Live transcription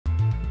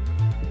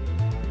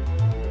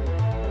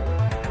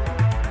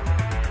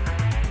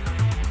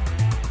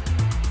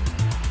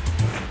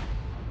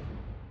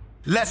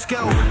Let's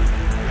go.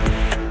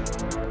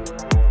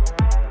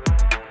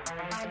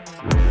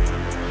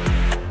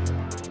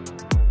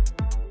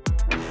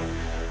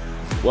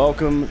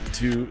 Welcome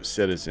to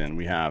Citizen.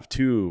 We have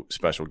two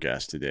special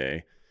guests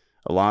today,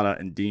 Alana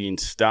and Dean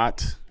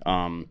Stott.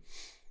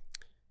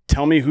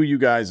 Tell me who you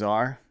guys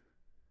are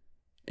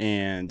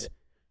and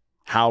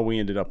how we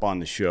ended up on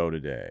the show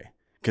today.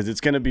 Because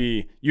it's going to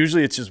be,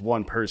 usually it's just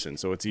one person,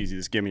 so it's easy.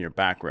 Just give me your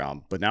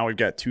background. But now we've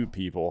got two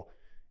people,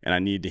 and I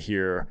need to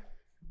hear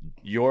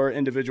your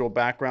individual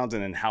backgrounds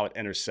and then how it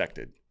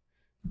intersected.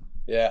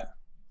 Yeah,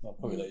 I'll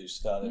probably let you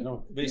start.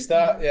 No, we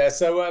start. Yeah,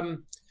 so I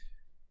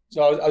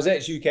was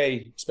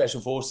ex-UK Special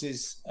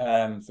Forces.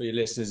 For your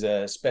listeners,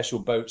 a special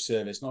boat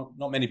service.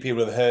 Not many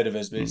people have heard of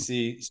us, but it's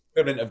the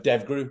equivalent of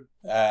DevGru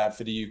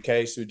for the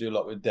UK. So we do a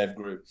lot with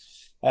DevGru.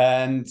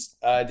 And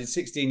I did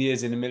 16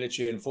 years in the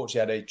military, and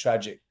unfortunately had a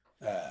tragic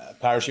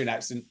parachute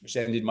accident, which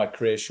ended my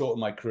career,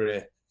 shortened my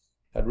career.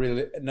 Had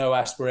really no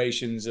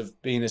aspirations of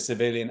being a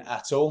civilian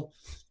at all,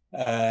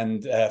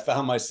 and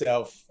found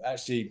myself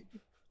actually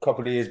a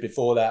couple of years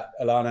before that.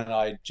 Alana and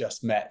I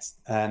just met,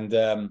 and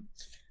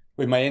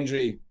with my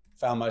injury,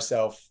 found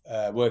myself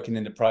working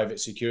in the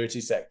private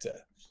security sector.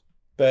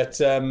 But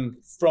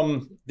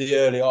from the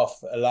early off,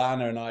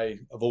 Alana and I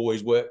have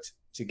always worked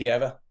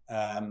together.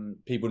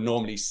 People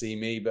normally see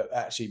me, but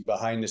actually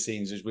behind the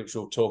scenes, which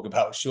we'll talk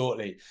about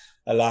shortly,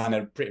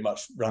 Alana pretty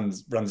much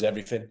runs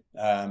everything.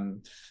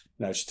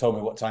 She told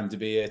me what time to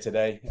be here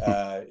today,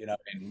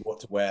 and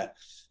what to wear.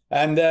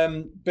 And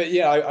but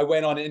yeah, I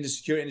went on in the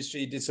security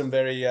industry, did some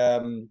very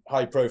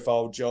high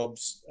profile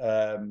jobs,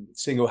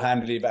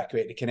 single-handedly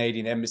evacuated the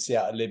Canadian embassy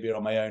out of Libya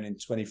on my own in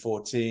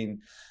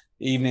 2014.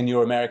 Evening,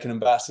 your American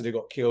ambassador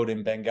got killed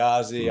in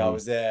Benghazi. I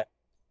was there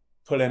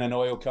pulling an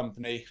oil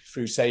company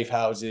through safe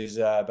houses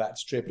back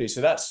to Tripoli.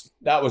 So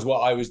that was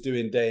what I was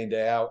doing day in,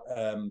 day out.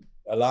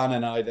 Alana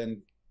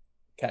and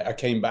I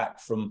came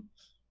back from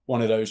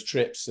one of those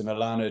trips, and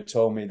Alana had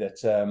told me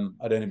that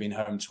I'd only been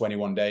home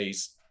 21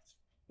 days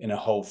in a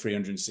whole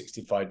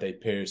 365-day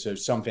period. So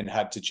something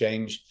had to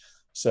change.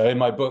 So in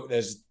my book,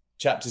 there's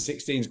chapter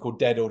 16 is called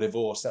Dead or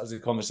Divorced. That was the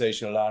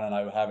conversation Alana and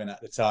I were having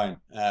at the time.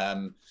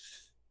 And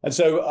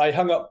so I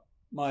hung up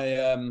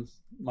my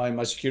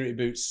my security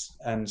boots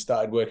and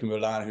started working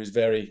with Alana, who's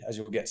very, as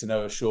you'll get to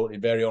know her shortly,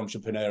 very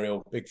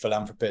entrepreneurial, big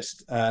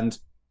philanthropist. And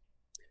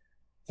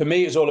for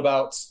me, it's all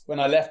about, when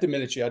I left the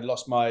military, I'd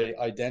lost my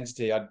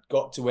identity. I'd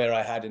got to where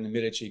I had in the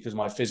military because of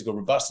my physical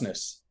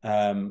robustness.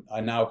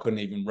 I now couldn't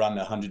even run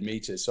 100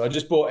 meters. So I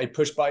just bought a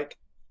push bike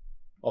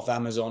off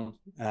Amazon.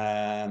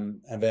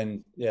 And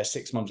then,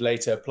 6 months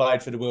later,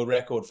 applied for the world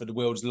record for the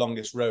world's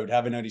longest road,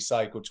 having only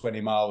cycled 20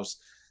 miles.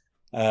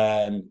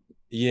 A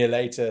year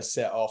later,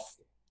 set off.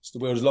 It's the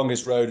world's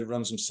longest road. It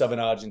runs from southern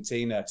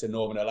Argentina to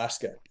northern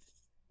Alaska.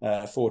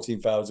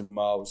 14,000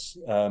 miles.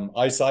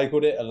 I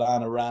cycled it.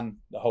 Alana ran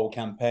the whole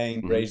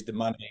campaign, raised the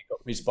money,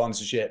 got me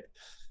sponsorship,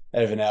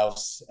 everything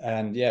else.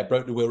 And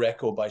broke the world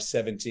record by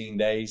 17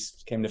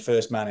 days. Became the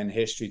first man in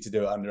history to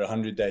do it under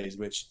 100 days,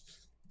 which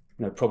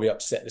probably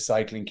upset the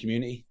cycling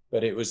community.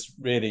 But it was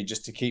really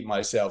just to keep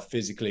myself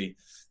physically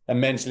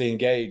and mentally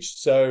engaged.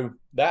 So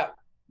that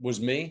was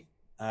me.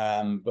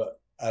 But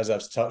as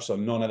I've touched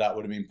on, none of that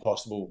would have been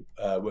possible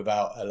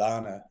without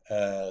Alana.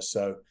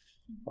 So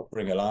I'll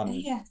bring Alana.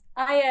 Yeah,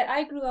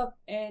 I grew up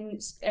in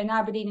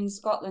Aberdeen in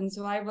Scotland,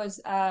 so I was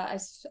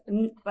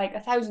like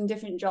 1,000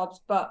 different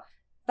jobs, but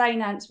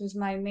finance was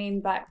my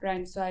main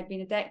background. So I'd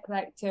been a debt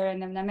collector,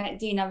 and then when I met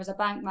Dean, I was a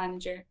bank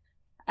manager.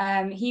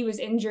 He was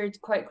injured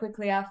quite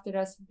quickly after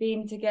us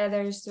being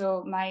together,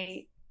 so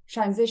my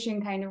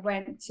transition kind of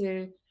went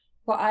to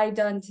what I'd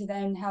done to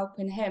then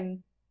helping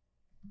him.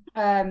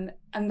 And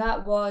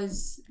that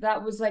was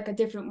like a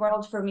different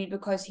world for me,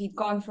 because he'd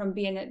gone from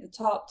being at the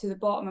top to the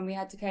bottom, and we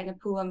had to kind of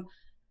pull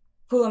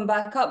him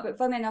back up. But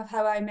funny enough,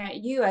 how I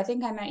met you, I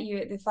think I met you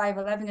at the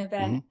 511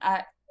 event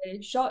at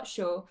the SHOT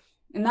Show,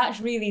 and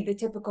that's really the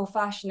typical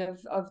fashion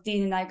of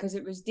Dean and I, because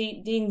it was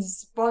Dean's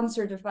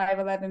sponsored the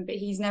 511, but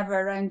he's never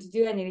around to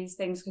do any of these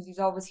things because he's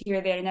always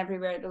here, there, and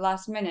everywhere at the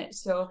last minute.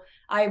 So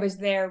I was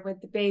there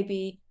with the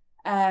baby,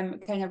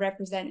 kind of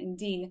representing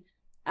Dean.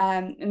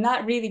 And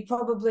that really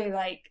probably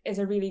is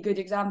a really good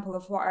example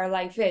of what our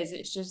life is.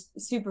 It's just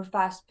super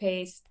fast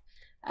paced.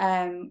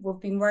 We've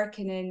been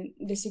working in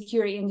the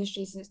security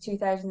industry since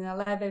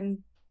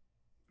 2011.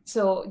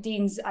 So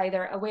Dean's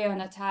either away on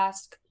a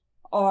task,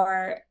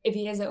 or if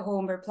he is at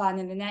home, we're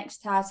planning the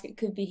next task. It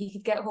could be he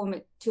could get home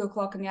at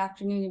 2:00 in the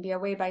afternoon and be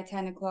away by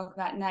 10 o'clock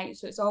that night.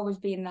 So it's always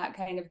been that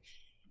kind of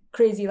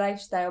crazy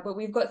lifestyle. But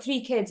we've got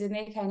 3 kids, and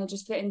they kind of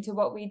just fit into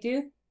what we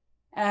do.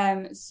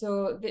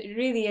 So it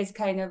really is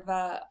kind of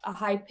a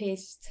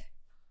high-paced,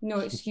 no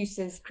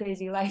excuses,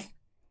 crazy life.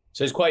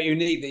 So it's quite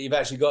unique that you've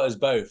actually got us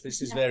both.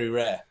 This is very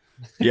rare.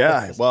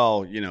 Yeah,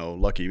 well,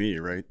 lucky me,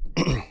 right?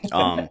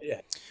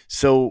 Yeah.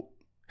 So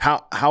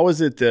how is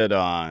it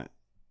that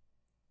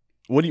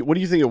what do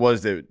you think it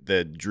was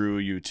that drew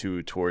you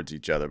two towards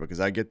each other? Because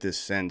I get this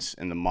sense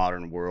in the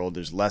modern world,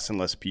 there's less and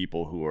less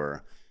people who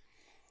are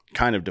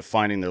kind of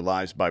defining their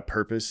lives by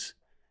purpose.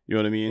 You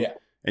know what I mean? Yeah.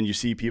 and you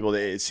see people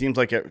that it seems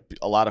like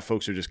a lot of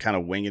folks are just kind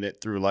of winging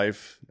it through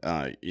life.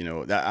 You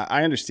know, that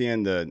I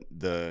understand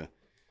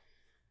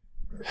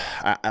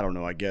I don't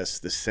know, I guess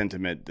the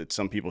sentiment that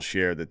some people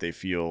share that they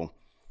feel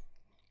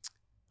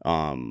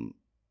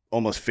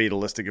almost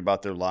fatalistic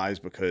about their lives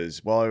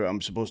because, well, I'm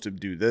supposed to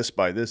do this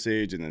by this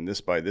age and then this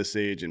by this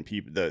age. And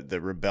people,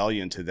 the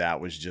rebellion to that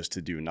was just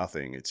to do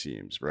nothing, it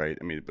seems, right?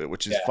 I mean, but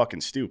which is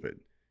fucking stupid.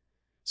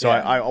 So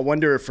I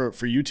wonder if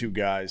for you two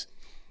guys,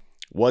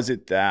 was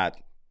it that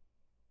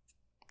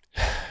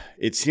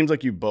it seems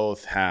like you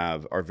both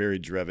are very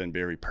driven,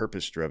 very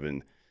purpose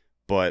driven,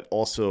 but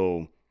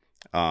also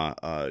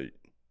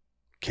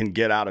can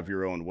get out of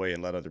your own way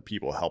and let other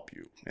people help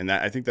you. And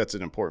I think that's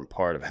an important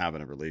part of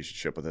having a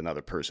relationship with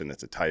another person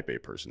that's a type A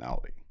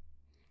personality.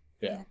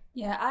 Yeah.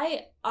 Yeah.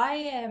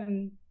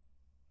 I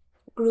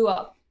grew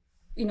up,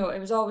 you know, it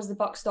was always the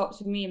buck stops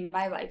with me in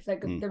my life.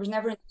 Like there was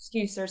never an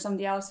excuse or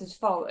somebody else's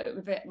fault.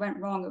 If it went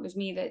wrong, it was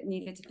me that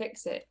needed to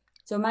fix it.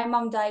 So my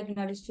mom died when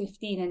I was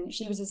 15 and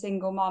she was a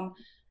single mom.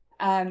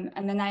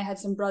 And then I had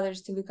some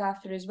brothers to look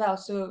after as well.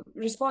 So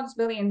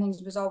responsibility and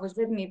things was always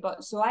with me.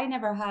 But so I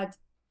never had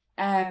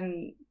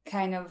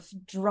kind of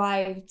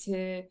drive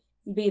to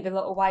be the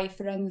little wife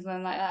or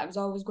anything like that. It was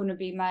always going to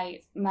be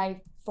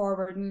my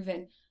forward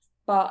moving.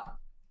 But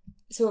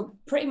so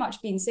pretty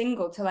much being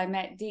single till I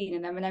met Dean.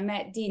 And then when I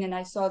met Dean and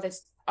I saw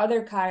this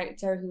other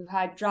character who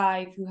had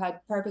drive, who had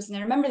purpose. And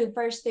I remember the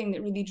first thing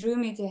that really drew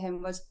me to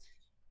him was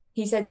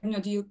he said, you know,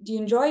 do you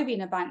enjoy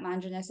being a bank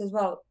manager? And I said,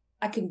 well,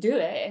 I can do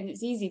it and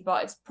it's easy,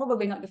 but it's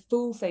probably not the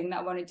full thing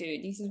that I want to do.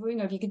 And he says, well, you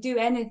know, if you could do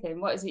anything,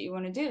 what is it you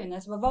want to do? And I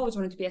said, well, I've always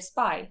wanted to be a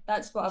spy.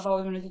 That's what I've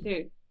always wanted to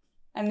do.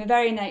 And the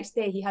very next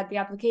day, he had the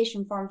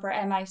application form for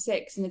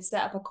MI6 and had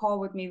set up a call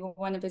with me with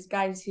one of his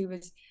guys who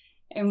was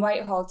in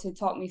Whitehall to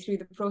talk me through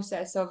the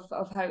process of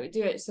how to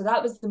do it. So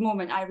that was the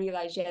moment I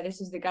realized, yeah,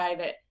 this is the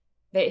guy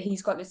that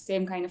he's got the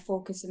same kind of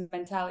focus and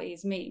mentality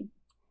as me.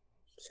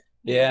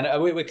 Yeah,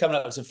 and we're coming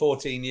up to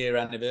 14-year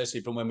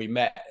anniversary from when we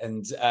met.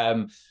 And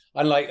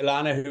unlike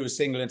Alana, who was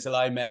single until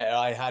I met her,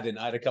 I hadn't.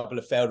 I had a couple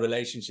of failed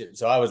relationships.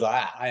 So I was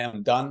like, I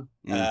am done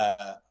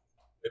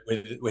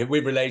with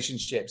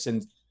relationships.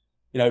 And,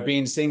 you know,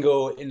 being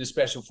single in the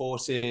special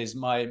forces,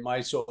 my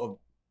sort of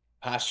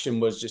passion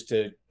was just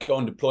to go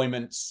on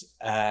deployments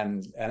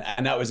and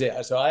that was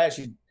it. So I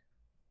actually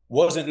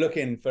wasn't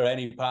looking for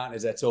any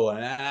partners at all.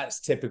 And that's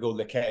typical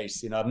the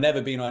case. You know, I've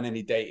never been on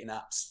any dating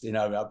apps. You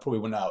know, I probably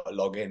wouldn't know how to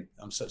log in.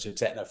 I'm such a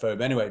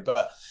technophobe anyway.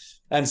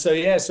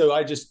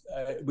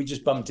 So we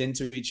just bumped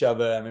into each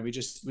other. I mean, we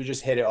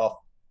just hit it off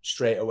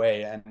straight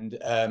away. And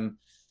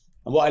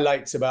what I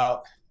liked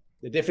about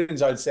the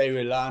difference I would say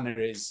with Lana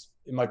is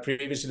in my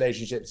previous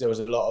relationships, there was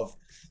a lot of,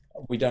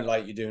 we don't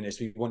like you doing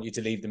this. We want you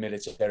to leave the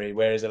military.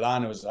 Whereas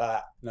Alana was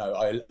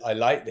no, I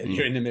like that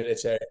you're in the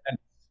military.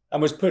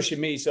 And was pushing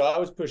me. So I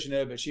was pushing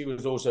her, but she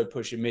was also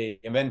pushing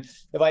me. And then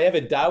if I ever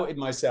doubted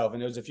myself,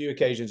 and there was a few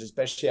occasions,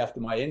 especially after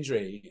my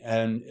injury,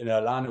 and you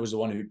know, Alana was the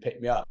one who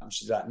picked me up. And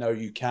she's like, no,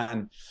 you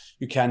can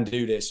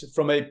do this.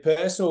 From a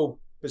personal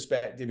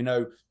perspective, you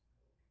know,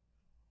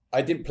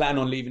 I didn't plan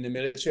on leaving the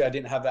military. I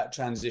didn't have that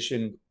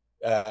transition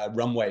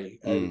runway.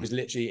 It was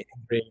literally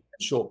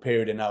a short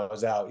period and I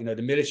was out. You know,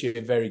 the military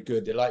are very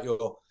good. They're like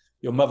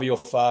your mother, your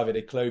father,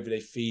 they clothe you,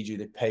 they feed you,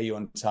 they pay you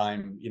on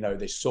time, you know,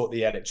 they sort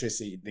the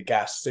electricity, the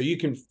gas. So you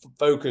can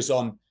focus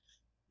on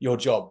your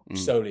job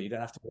solely. You don't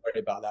have to worry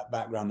about that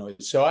background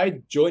noise. So I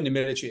joined the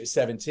military at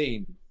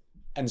 17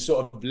 and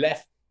sort of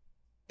left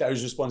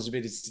those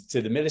responsibilities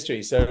to the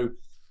military. So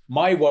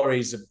my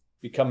worries of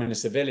becoming a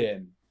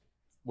civilian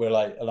were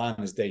like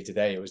Alana's day to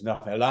day. It was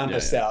nothing.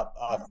 Alana set up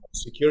a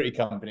security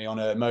company on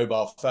a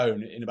mobile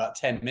phone in about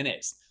 10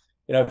 minutes.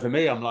 You know, for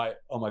me, I'm like,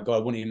 oh my God, I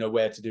wouldn't even know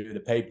where to do the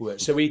paperwork.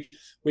 So we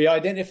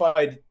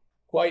identified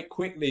quite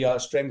quickly our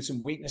strengths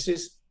and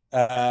weaknesses.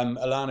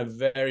 Alana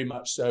very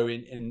much so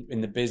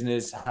in the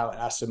business, how it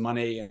asks for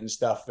money and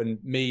stuff, and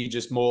me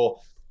just more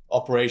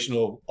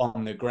operational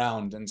on the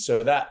ground. And so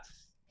that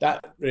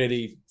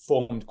really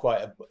formed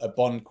quite a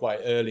bond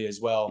quite early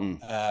as well.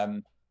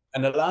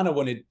 And Alana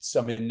wanted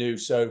something new.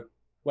 So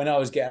when I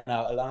was getting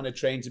out, Alana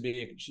trained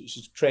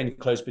she's trained in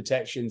close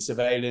protection,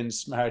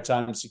 surveillance,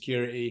 maritime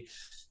security.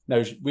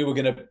 No, we were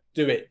going to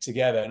do it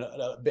together,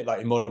 a bit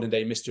like in modern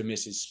day Mr. and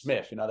Mrs.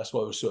 Smith. You know, that's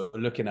what we were sort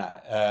of looking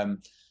at.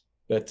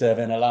 But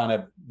then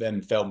Alana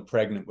then fell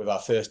pregnant with our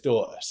first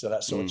daughter, so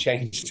that sort of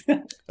changed.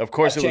 Of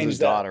course, it was his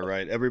daughter,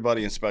 right?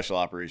 Everybody in special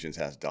operations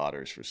has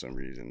daughters for some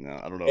reason.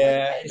 I don't know.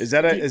 Yeah, is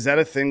that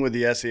a thing with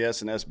the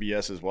SAS and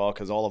SBS as well?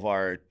 Because all of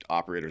our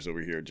operators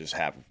over here just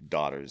have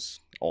daughters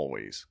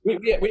always.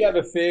 We have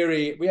a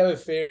theory. We have a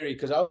theory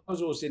because I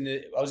was in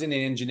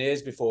the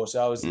engineers before,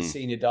 so I was the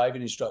senior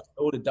diving instructor.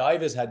 All the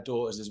divers had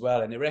daughters as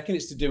well, and they reckon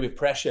it's to do with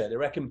pressure. They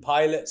reckon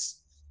pilots,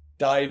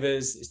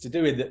 divers, it's to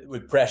do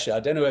with pressure. I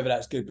don't know whether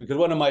that's good because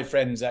one of my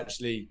friends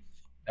actually,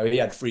 he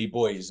had 3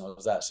 boys and all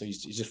of that, so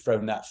he's just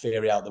thrown that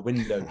theory out the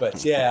window.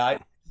 But yeah,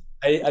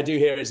 I do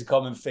hear it's a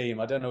common theme.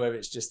 I don't know whether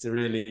it's just to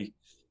really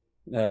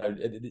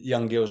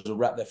young girls will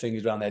wrap their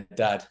fingers around their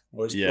dad,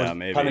 or it's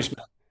maybe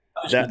punishment.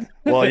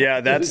 Well,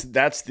 yeah, that's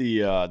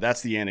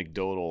the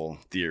anecdotal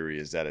theory,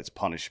 is that it's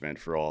punishment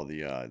for all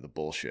the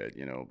bullshit,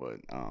 you know. But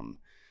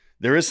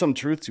there is some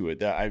truth to it.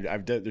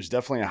 That there's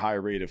definitely a high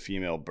rate of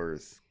female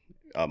birth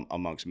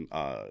amongst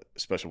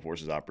special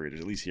forces operators,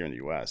 at least here in the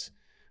U.S.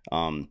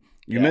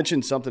 You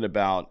mentioned something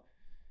about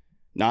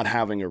not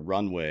having a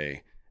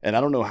runway, and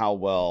I don't know how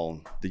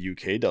well the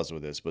UK does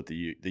with this, but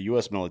the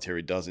U.S.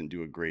 military doesn't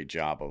do a great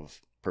job of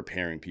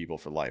preparing people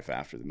for life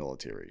after the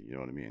military. You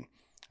know what I mean?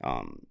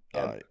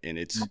 And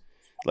it's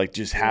like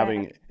just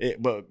having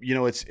it, but you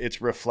know,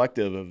 it's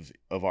reflective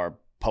of our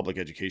public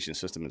education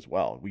system as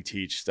well. We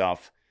teach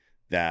stuff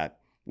that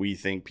we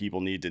think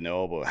people need to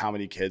know, but how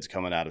many kids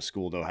coming out of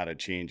school know how to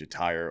change a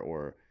tire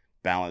or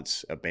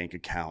balance a bank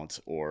account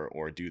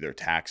or do their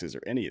taxes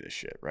or any of this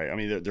shit, right? I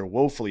mean, they're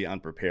woefully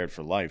unprepared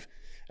for life.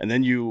 And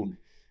then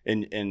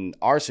in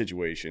our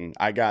situation,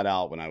 I got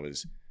out when I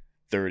was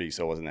 30,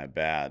 so it wasn't that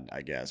bad,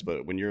 I guess.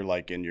 But when you're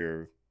like in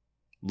your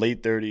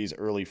late 30s,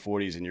 early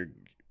 40s, and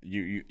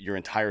your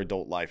entire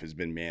adult life has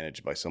been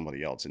managed by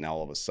somebody else, and now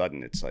all of a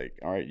sudden it's like,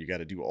 all right, you got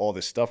to do all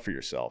this stuff for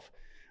yourself.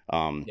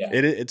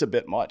 It's a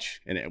bit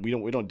much, and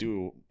we don't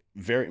do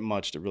very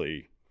much to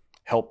really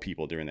help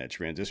people during that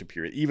transition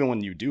period. Even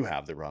when you do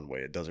have the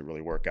runway, it doesn't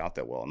really work out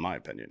that well, in my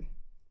opinion.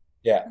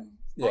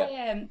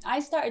 I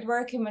started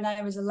working when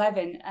I was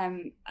 11,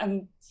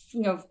 and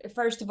you know,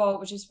 first of all, it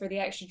was just for the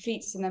extra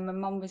treats, and then when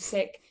mum was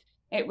sick,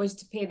 it was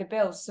to pay the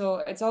bills. So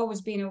it's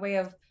always been a way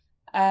of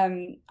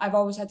I've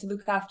always had to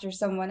look after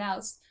someone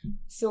else.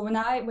 So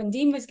when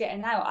Dean was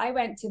getting out, I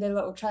went to the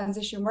little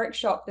transition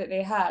workshop that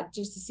they had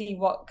just to see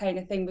what kind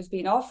of thing was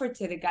being offered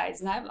to the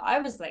guys, and I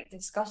was like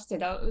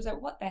disgusted. I was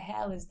like, what the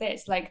hell is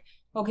this? Like,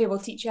 okay, we'll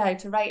teach you how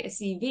to write a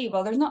CV.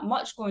 Well, there's not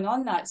much going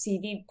on that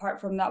CV apart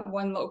from that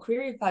one little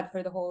career you've had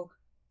for the whole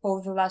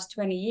of the last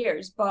 20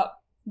 years. But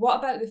what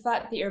about the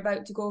fact that you're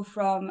about to go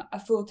from a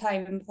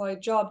full-time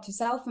employed job to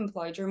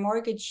self-employed? Your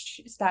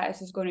mortgage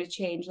status is going to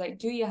change. Like,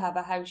 do you have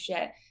a house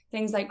yet?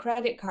 Things like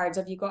credit cards,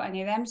 have you got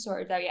any of them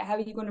sorted out yet? How are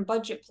you going to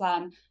budget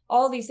plan?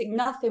 All these things,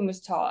 nothing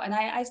was taught. And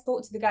I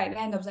spoke to the guy at the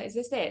end. I was like, is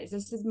this it? Is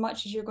this as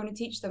much as you're going to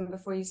teach them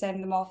before you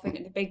send them off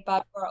into the big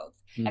bad world?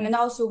 And then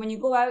also, when you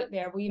go out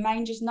there, will you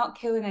mind just not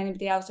killing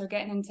anybody else or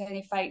getting into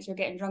any fights or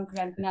getting drunk or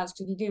anything else?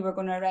 Because if you do, we're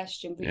going to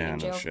arrest you and put you in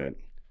jail. No shit.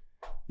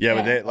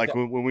 But they, like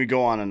when we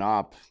go on an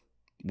op,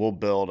 we'll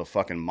build a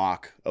fucking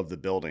mock of the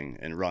building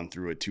and run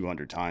through it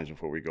 200 times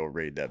before we go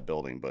raid that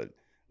building. But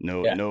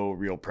no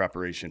real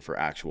preparation for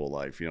actual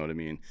life. You know what I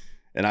mean?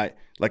 And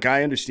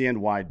I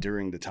understand why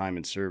during the time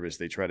in service,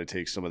 they try to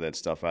take some of that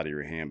stuff out of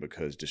your hand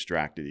because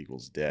distracted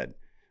equals dead.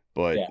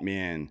 But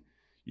man,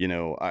 you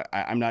know,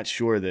 I'm not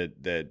sure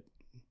that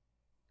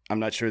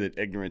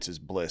ignorance is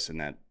bliss in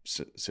that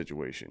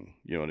situation.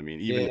 You know what I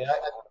mean?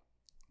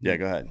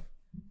 Go ahead.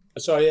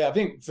 So I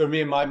think for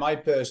me, my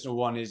personal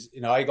one is,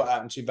 you know, I got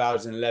out in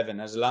 2011,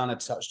 as Alana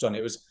touched on.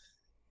 It was,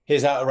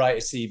 here's how to write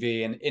a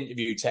CV and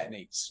interview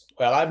techniques.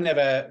 Well, I've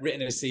never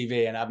written a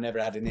CV and I've never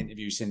had an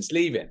interview since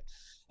leaving.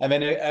 And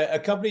then a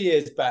couple of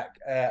years back,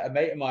 a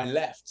mate of mine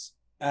left,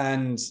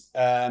 and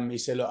he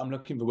said, look, I'm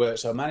looking for work.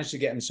 So I managed to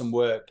get him some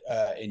work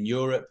in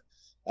Europe,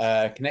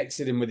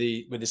 connected him with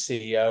the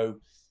CEO.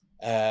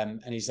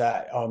 And he's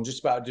like, oh, I'm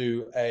just about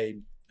to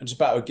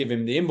give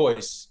him the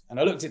invoice. And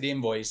I looked at the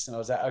invoice and I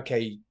was like,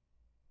 okay,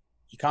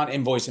 you can't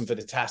invoice him for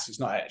the task. It's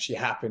not actually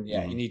happened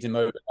yet. You need a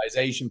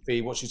mobilization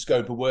fee. What's your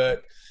scope of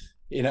work?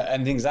 You know,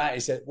 and things like that. He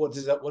said, what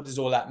does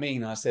all that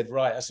mean? I said,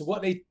 right. I said,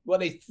 what they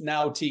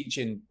now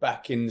teaching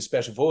back in the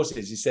special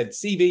forces? He said,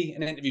 CV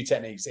and interview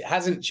techniques. It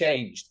hasn't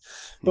changed.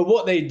 But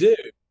what they do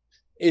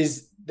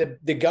is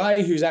the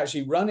guy who's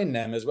actually running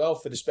them as well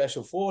for the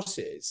special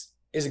forces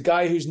is a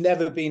guy who's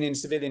never been in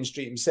civilian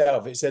street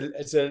himself. It's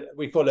a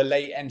we call a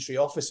late entry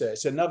officer.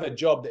 It's another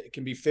job that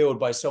can be filled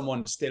by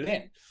someone still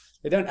in.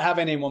 They don't have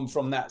anyone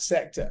from that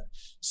sector.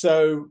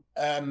 So,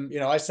 you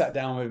know, I sat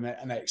down with him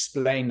and I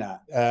explained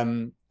that.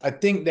 I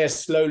think they're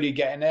slowly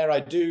getting there. I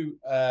do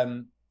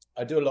a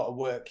lot of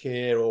work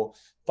here, or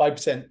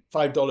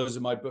 $5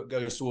 of my book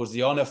goes towards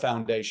the Honor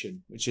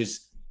Foundation, which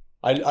is,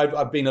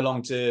 I've been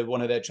along to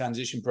one of their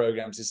transition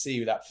programs to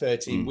see that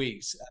 13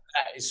 weeks. And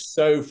that is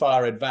so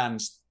far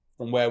advanced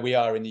from where we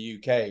are in the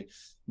UK.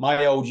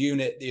 My old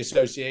unit, the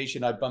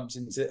association I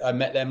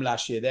met them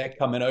last year. They're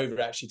coming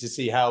over actually to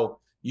see how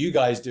you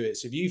guys do it.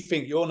 So if you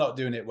think you're not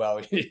doing it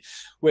well,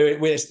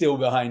 we're still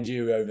behind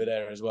you over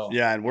there as well.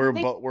 Yeah, and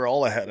we're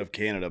all ahead of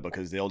Canada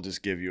because they'll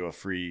just give you a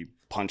free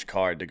punch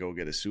card to go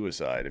get a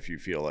suicide if you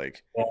feel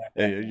like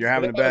hey, you're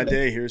having a bad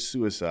day. Here's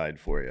suicide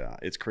for you.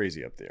 It's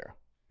crazy up there.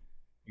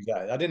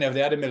 Exactly. I didn't know if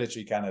they had a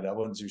military Canada. I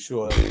wasn't too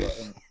sure. They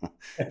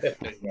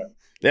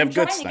have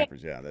good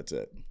snipers. Yeah, that's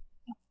it.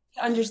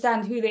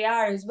 Understand who they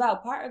are as well.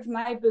 Part of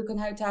my book on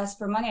how to ask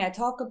for money, I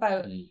talk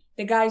about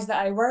the guys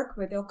that I work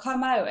with. They'll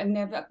come out and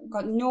they've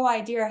got no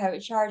idea how to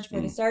charge for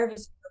the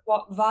service,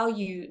 what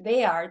value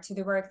they are to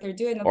the work they're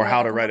doing, or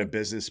how to write a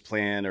business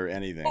plan or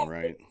anything,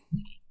 right?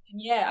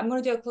 Yeah, I'm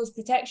going to do a close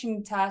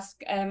protection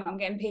task. I'm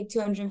getting paid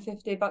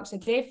 $250 a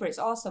day for it. It's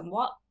awesome.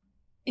 What?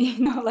 You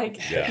know, like,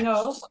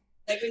 no.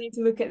 Like we need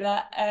to look at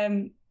that.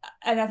 And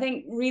I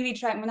think really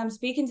trying, when I'm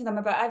speaking to them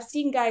about, I've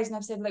seen guys and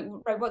I've said like,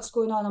 right, what's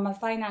going on? My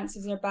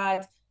finances are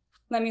bad.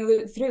 Let me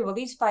look through. Well,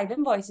 these 5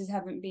 invoices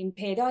haven't been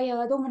paid. Oh yeah,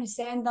 I don't want to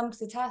send them because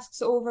the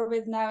task's over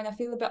with now, and I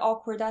feel a bit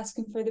awkward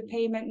asking for the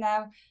payment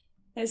now.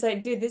 And it's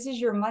like, dude, this is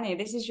your money.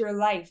 This is your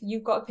life.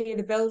 You've got to pay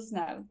the bills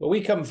now. Well,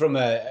 we come from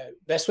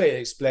best way to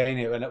explain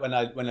it when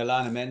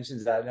Alana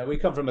mentions that. We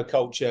come from a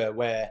culture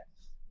where,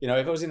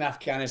 if I was in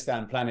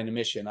Afghanistan planning a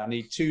mission, I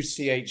need 2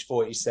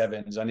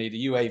 CH-47s, I need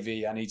a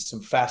UAV, I need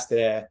some fast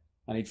air,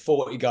 I need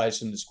 40 guys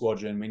from the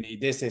squadron. We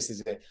need this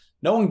is it.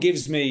 No one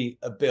gives me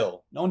a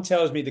bill. No one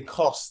tells me the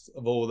cost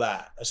of all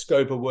that, a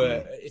scope of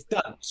work. It's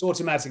done. It's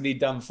automatically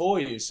done for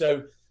you.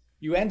 So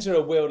you enter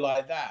a world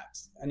like that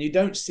and you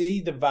don't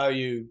see the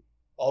value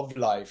of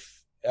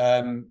life.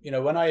 When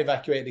I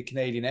evacuated the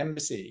Canadian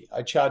embassy,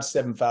 I charged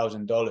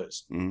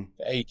 $7,000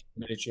 for 8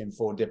 military and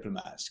 4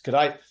 diplomats.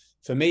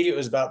 For me, it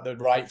was about the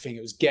right thing.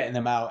 It was getting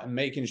them out and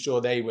making sure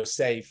they were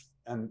safe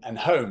and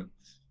home.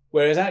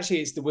 Whereas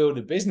actually it's the world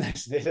of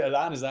business.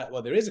 Alana's like,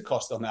 well, there is a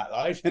cost on that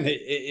life, and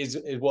it is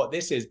what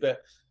this is.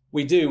 But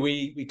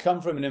we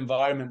come from an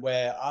environment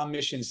where our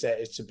mission set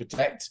is to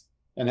protect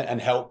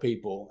and help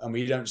people, and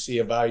we don't see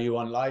a value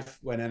on life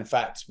when in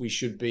fact we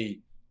should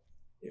be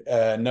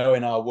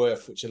knowing our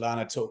worth, which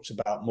Alana talks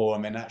about more,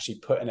 and then actually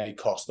putting a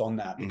cost on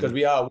that, because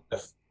we are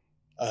worth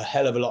a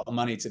hell of a lot of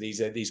money to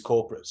these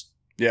corporates.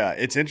 Yeah,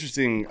 it's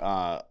interesting,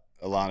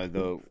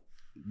 Alana,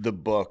 the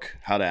book,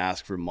 How to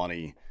Ask for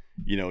Money.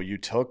 You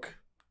took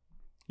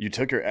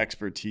your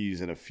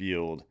expertise in a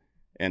field,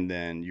 and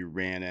then you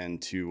ran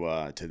into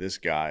to this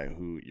guy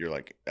who you're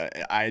like,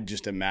 I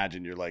just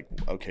imagine you're like,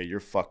 okay, you're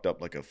fucked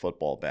up like a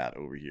football bat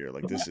over here.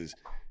 Like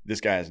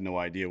this guy has no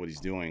idea what he's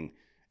doing,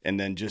 and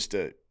then just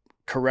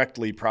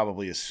correctly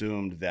probably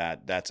assumed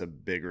that that's a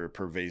bigger,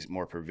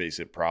 more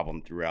pervasive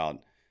problem throughout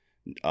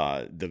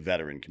the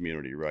veteran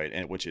community, right?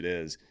 And which it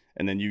is.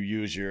 And then you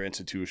use your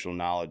institutional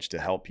knowledge to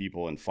help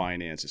people in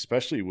finance,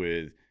 especially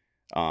with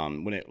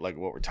like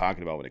what we're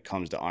talking about when it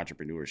comes to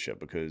entrepreneurship,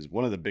 because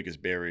one of the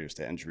biggest barriers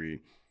to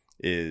entry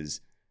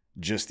is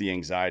just the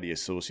anxiety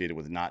associated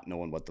with not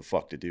knowing what the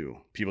fuck to do.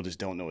 People just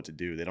don't know what to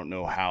do. They don't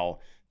know how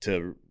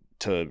to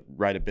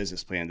write a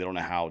business plan. They don't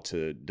know how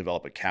to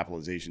develop a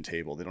capitalization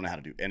table. They don't know how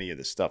to do any of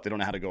this stuff. They don't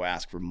know how to go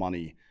ask for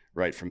money,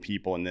 right, from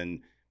people, and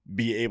then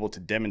be able to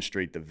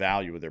demonstrate the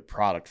value of their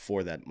product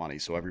for that money,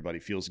 so everybody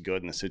feels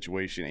good in the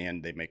situation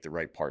and they make the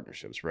right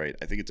partnerships, right?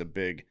 I think it's a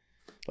big,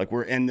 like,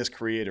 we're in this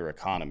creator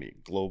economy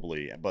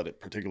globally,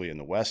 but particularly in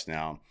the West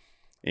now,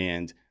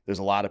 and there's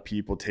a lot of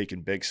people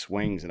taking big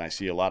swings, and I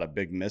see a lot of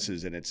big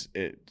misses, and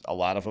a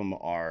lot of them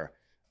are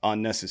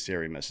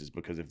unnecessary misses,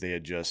 because if they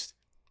had just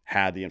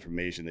had the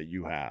information that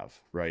you have,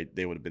 right,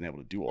 they would have been able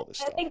to do all this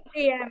stuff. I think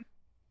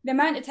the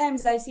amount of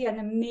times I see an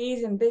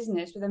amazing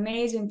business with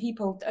amazing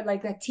people,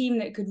 like a team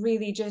that could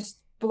really just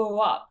blow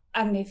up,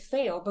 and they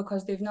fail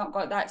because they've not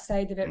got that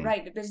side of it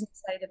right. The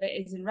business side of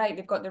it isn't right.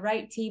 They've got the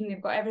right team,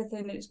 they've got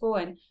everything that's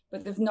going,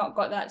 but they've not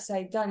got that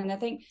side done. And I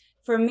think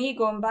for me,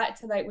 going back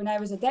to like when I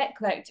was a debt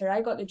collector,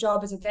 I got the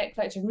job as a debt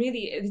collector. And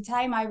really, at the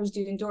time, I was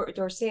doing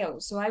door-to-door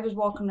sales. So I was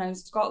walking around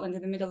Scotland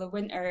in the middle of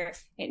winter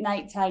at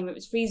night time. It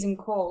was freezing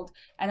cold.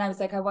 And I was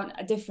like, I want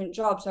a different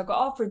job. So I got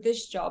offered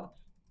this job.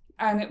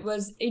 And it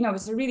was, it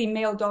was a really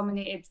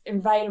male-dominated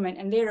environment.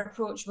 And their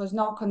approach was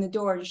knock on the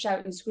door and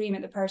shout and scream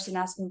at the person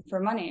asking for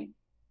money.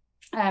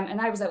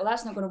 And I was like, well,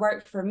 that's not going to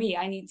work for me.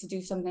 I need to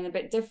do something a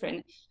bit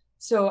different.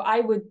 So I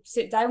would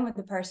sit down with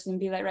the person and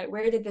be like, right,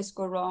 where did this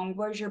go wrong?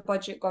 Where's your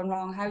budget gone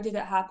wrong? How did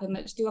it happen?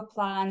 Let's do a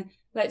plan.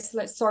 Let's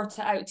sort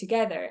it out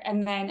together.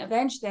 And then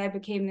eventually I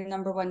became the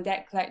 #1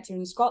 debt collector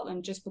in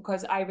Scotland, just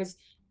because I was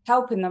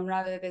helping them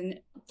rather than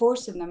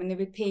forcing them, and they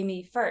would pay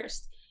me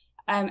first.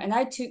 And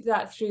I took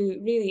that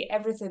through really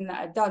everything that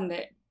I'd done,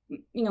 that,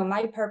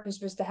 my purpose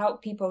was to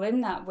help people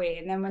in that way.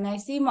 And then when I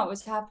seen what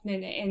was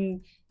happening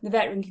in the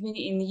veteran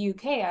community in the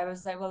UK, I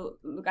was like, well,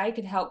 look, I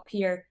could help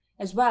here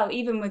as well.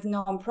 Even with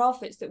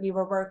non-profits that we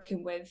were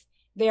working with,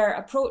 their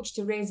approach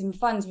to raising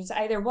funds was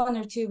either one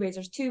or two ways.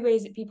 There's 2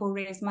 ways that people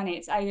raise money.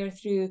 It's either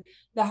through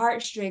the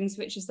heartstrings,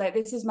 which is like,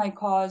 this is my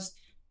cause,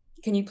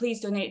 can you please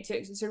donate to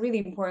it? It's a really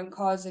important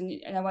cause,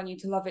 and I want you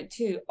to love it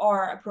too.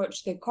 Or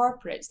approach the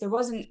corporates.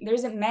 There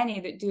isn't many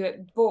that do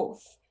it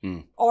both,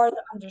 or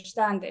that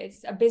understand that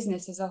it's a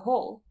business as a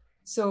whole.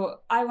 So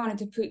I wanted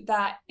to put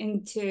that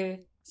into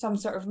some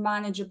sort of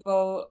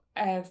manageable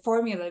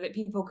formula that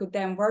people could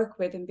then work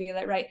with and be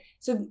like, right,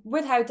 so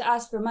with How to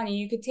Ask for Money,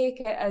 you could take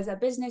it as a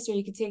business or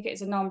you could take it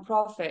as a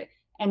non-profit,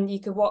 and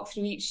you could walk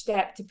through each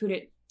step to put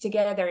it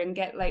together and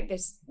get like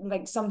this,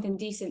 like something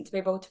decent to be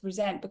able to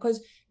present.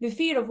 Because the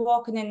fear of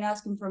walking in and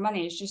asking for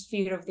money is just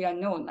fear of the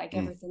unknown, like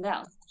everything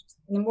else.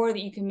 And the more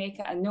that you can make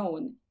it a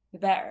known, the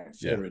better.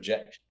 Yeah,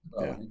 rejection.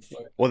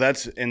 Well,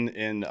 that's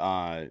in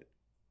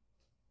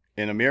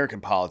American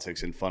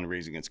politics and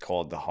fundraising, it's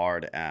called the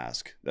hard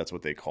ask. That's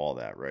what they call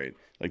that, right?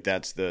 Like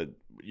that's a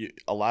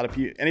lot of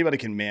people, anybody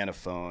can man a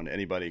phone,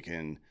 anybody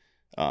can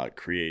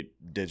create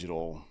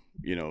digital,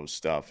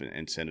 stuff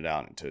and send it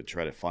out to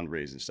try to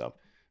fundraise and stuff.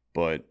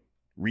 But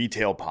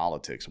retail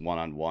politics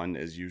one-on-one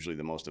is usually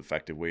the most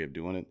effective way of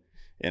doing it.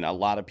 And a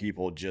lot of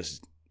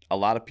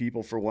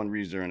people for one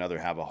reason or another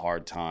have a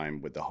hard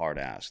time with the hard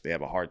ask. They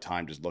have a hard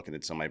time just looking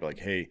at somebody like,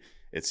 hey,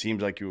 it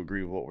seems like you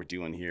agree with what we're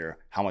doing here.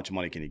 How much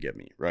money can you give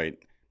me? Right.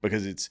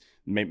 Because it's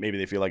maybe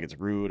they feel like it's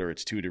rude or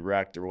it's too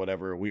direct or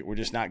whatever. We're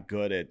just not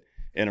good at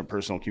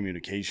interpersonal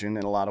communication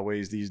in a lot of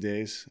ways these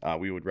days.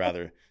 We would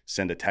rather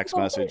send a text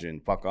message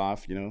and fuck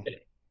off, you know?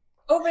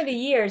 Over the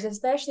years,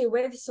 especially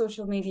with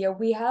social media,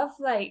 we have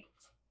like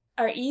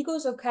our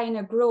egos have kind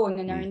of grown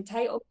and our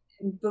entitlement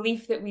and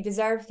belief that we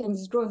deserve things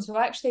has grown. So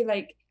actually,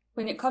 like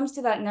when it comes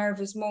to that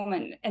nervous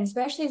moment, and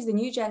especially as the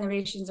new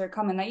generations are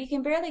coming, like you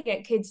can barely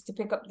get kids to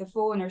pick up the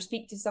phone or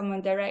speak to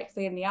someone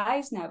directly in the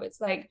eyes now.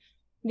 It's like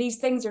these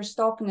things are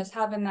stopping us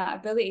having that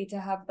ability to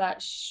have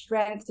that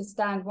strength to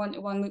stand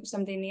one-to-one, look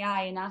somebody in the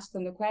eye and ask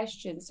them the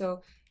question.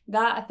 So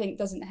that I think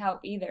doesn't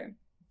help either.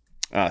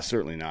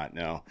 Certainly not.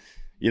 No,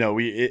 you know,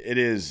 it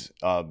is.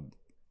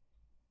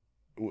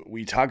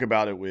 We talk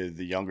about it with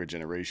the younger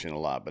generation a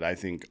lot, but I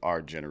think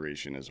our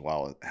generation as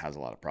well has a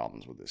lot of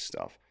problems with this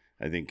stuff.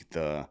 I think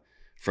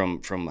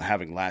from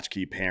having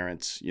latchkey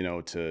parents, you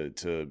know,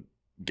 to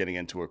getting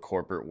into a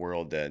corporate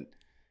world that,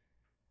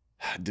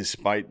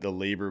 despite the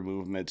labor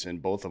movements in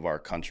both of our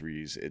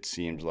countries, it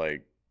seems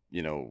like,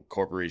 you know,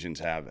 corporations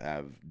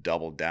have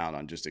doubled down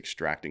on just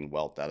extracting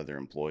wealth out of their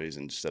employees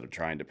instead of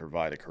trying to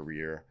provide a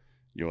career.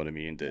 You know what I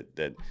mean?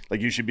 That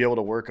like you should be able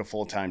to work a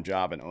full-time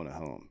job and own a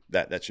home.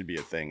 That should be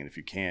a thing. And if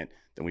you can't,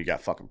 then we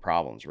got fucking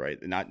problems, right?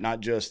 And not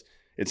just,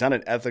 it's not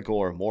an ethical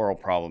or moral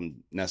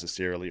problem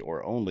necessarily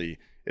or only.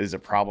 It is a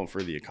problem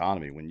for the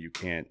economy when you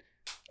can't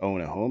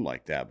own a home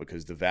like that,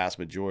 because the vast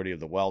majority of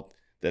the wealth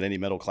that any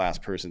middle-class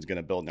person is going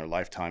to build in their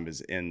lifetime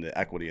is in the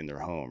equity in their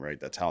home, right?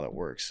 That's how that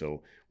works.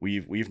 So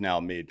we've now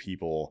made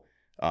people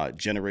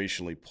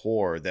generationally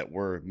poor that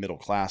were middle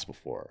class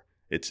before.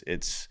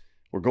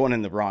 We're going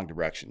in the wrong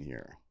direction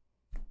here.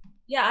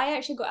 Yeah, I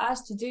actually got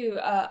asked to do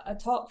a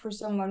talk for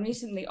someone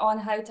recently on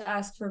how to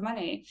ask for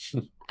money.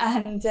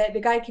 And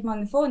the guy came on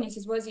the phone. He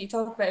says, what is it you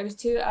talk about? It was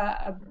to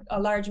a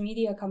large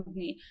media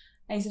company.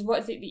 And he says, what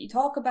is it that you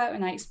talk about?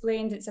 And I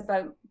explained it's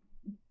about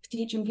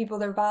teaching people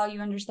their value,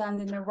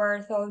 understanding their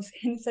worth, all those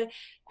things.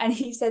 And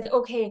he said,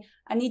 okay,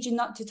 I need you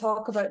not to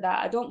talk about that.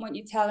 I don't want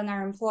you telling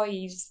our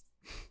employees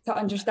to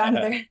understand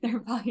their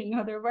value,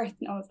 know their worth.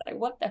 And I was like,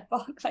 what the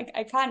fuck? Like,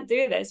 I can't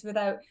do this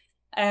without...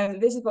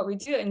 this is what we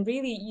do, and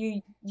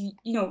really,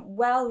 you know,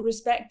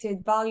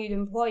 well-respected, valued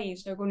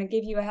employees are going to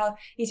give you a help.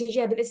 He says,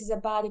 yeah, but this is a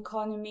bad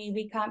economy.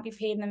 We can't be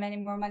paying them any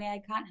more money.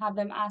 I can't have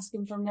them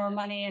asking for more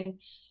money. And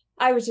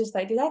I was just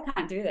like, dude, I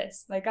can't do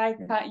this. Like, I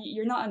can't.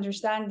 You're not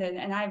understanding,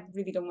 and I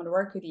really don't want to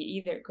work with you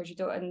either, because you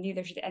don't, and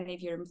neither should any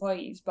of your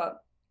employees. But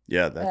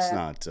yeah, that's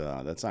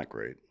not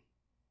great.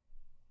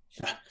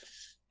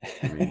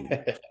 I mean,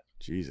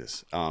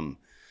 Jesus.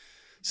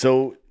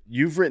 So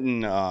you've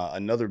written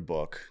another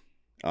book.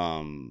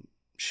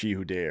 She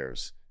Who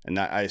Dares, and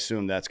I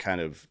assume that's kind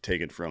of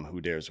taken from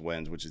Who Dares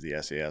Wins, which is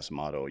the SAS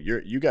motto.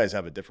 You guys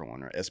have a different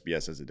one, right?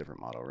 SBS has a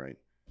different motto, right?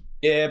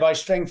 Yeah, by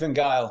strength and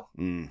guile.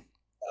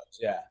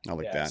 Yeah, I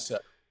like that. So.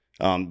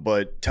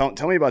 But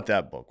tell me about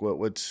that book.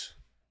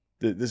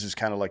 This is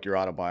kind of like your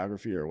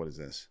autobiography, or what is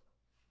this?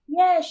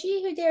 Yeah,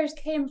 She Who Dares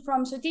came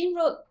from, so Dean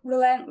wrote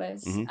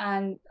Relentless,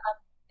 and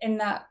in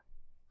that,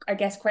 I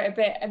guess, quite a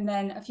bit. And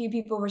then a few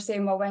people were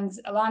saying, well,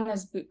 when's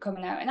Alana's book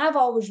coming out? And I've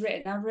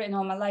written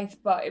all my life,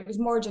 but it was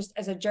more just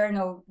as a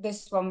journal.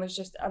 This one was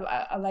just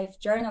a life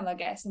journal, I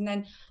guess. And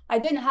then I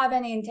didn't have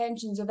any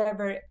intentions of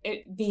ever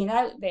it being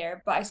out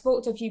there, but I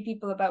spoke to a few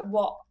people about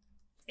what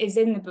is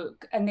in the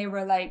book. And they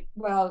were like,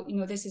 well, you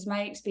know, this is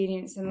my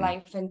experience in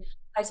life. And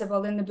I said,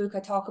 well, in the book, I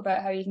talk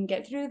about how you can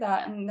get through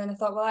that. And then I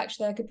thought, well,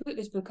 actually, I could put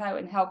this book out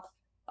and help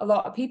a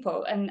lot of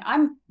people, and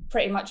I'm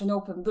pretty much an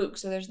open book,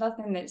 so there's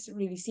nothing that's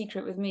really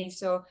secret with me.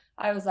 So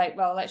I was like,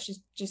 well, let's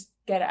just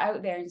get it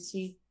out there and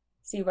see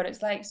what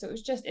it's like. So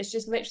it's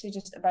just literally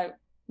just about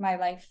my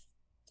life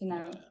to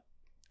now.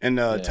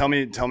 And tell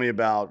me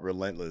about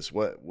Relentless.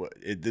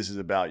 This is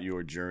about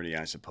your journey,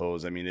 I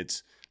suppose. I mean,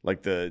 it's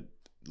like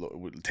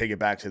take it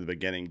back to the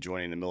beginning,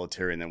 joining the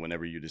military, and then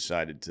whenever you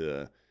decided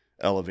to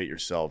elevate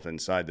yourself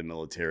inside the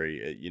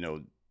military,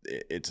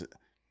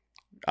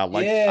 I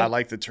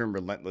like the term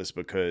relentless,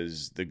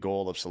 because the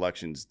goal of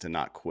selection is to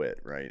not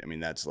quit, right? I mean,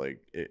 that's like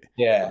it.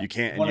 Yeah. You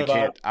can't.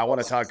 I want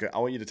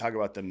you to talk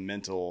about the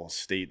mental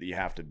state that you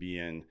have to be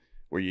in,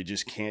 where you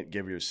just can't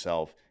give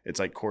yourself. It's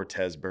like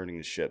Cortez burning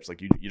the ships.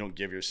 Like you don't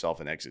give yourself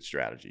an exit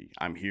strategy.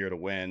 I'm here to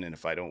win, and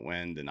if I don't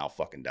win, then I'll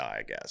fucking die,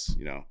 I guess.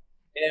 You know.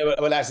 Yeah,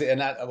 well, that's it,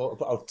 and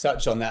I'll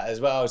touch on that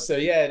as well. So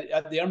yeah,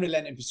 the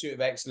unrelenting pursuit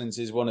of excellence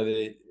is one of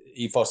the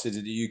ethoses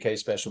of the UK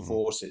Special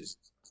Forces.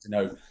 You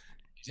know,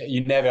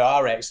 you never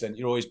are excellent.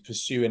 You're always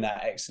pursuing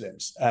that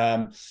excellence.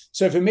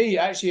 So for me,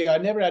 actually, I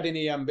never had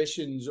any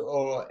ambitions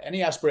or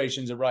any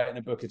aspirations of writing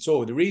a book at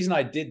all. The reason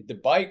I did the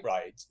bike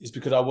ride is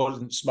because I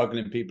wasn't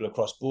smuggling people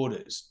across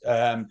borders.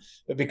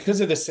 But because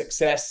of the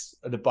success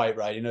of the bike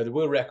ride, you know, the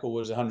world record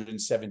was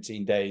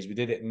 117 days. We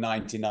did it in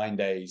 99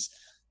 days.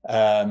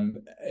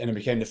 And I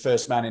became the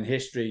first man in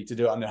history to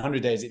do it under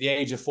 100 days at the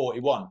age of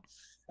 41.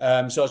 So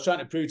I was trying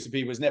to prove to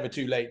people it's never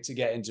too late to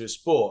get into a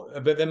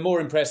sport. But then more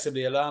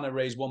impressively, Alana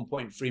raised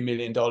 $1.3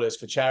 million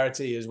for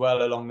charity as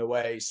well along the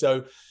way.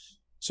 So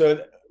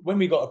when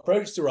we got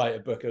approached to write a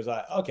book, I was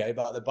like, okay,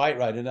 about the bike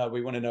ride, no,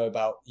 we want to know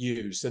about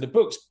you. So the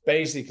book's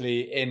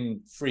basically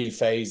in 3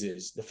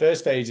 phases. The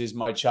first phase is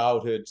my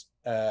childhood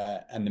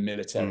and the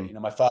military. You know,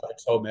 my father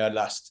told me I'd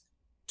last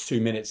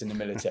 2 minutes in the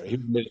military. He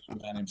was a military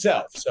man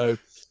himself. So,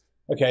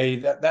 okay,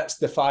 that's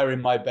the fire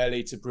in my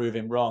belly to prove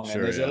him wrong. Sure,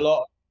 and there's a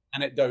lot of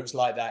anecdotes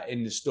like that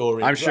in the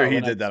story. I'm sure he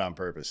did that on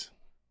purpose.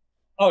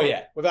 Oh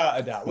yeah, without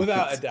a doubt,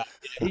 without a doubt.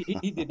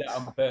 He did that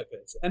on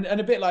purpose. And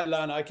a bit like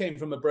Lana, I came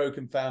from a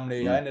broken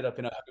family. I ended up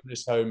in a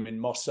homeless home in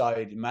Moss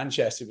Side in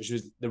Manchester, which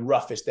was the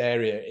roughest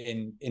area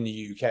in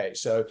the UK.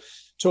 So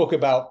talk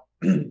about,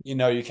 you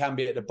know, you can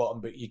be at the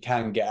bottom, but you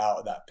can get out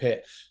of that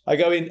pit. I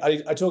go in,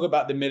 I talk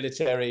about the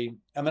military,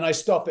 and then I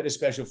stop at the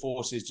special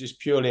forces just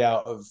purely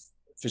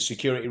for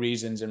security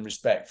reasons and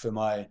respect for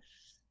my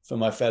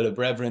fellow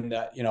brethren,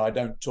 that, you know, I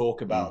don't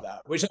talk about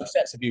that, which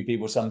upsets a few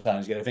people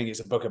sometimes. I think it's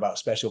a book about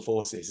special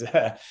forces.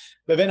 But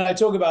then I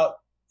talk about,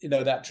 you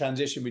know, that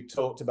transition we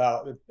talked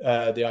about,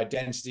 the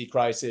identity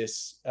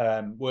crisis,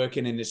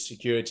 working in the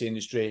security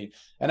industry.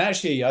 And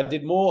actually, I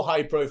did more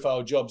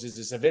high-profile jobs as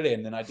a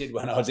civilian than I did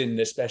when I was in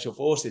the special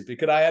forces,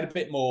 because I had a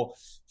bit more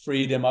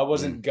freedom. I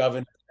wasn't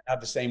governed,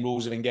 had the same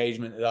rules of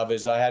engagement as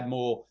others. I had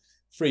more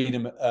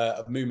freedom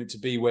of movement to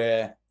be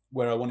where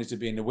I wanted to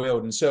be in the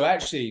world. And so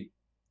actually,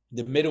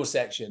 the middle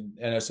section,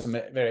 you know, some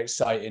very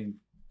exciting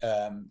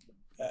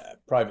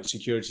private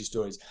security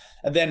stories,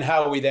 and then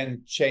how we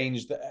then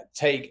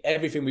take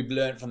everything we've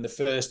learned from the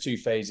first 2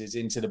 phases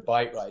into the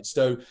bike ride.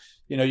 So,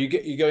 you know,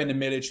 you go in the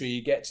military,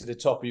 you get to the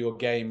top of your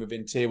game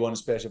within Tier 1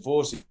 Special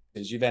Forces,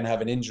 you then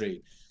have an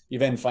injury, you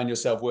then find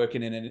yourself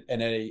working in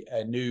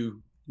a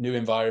new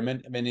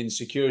environment, and then in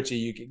security,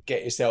 you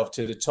get yourself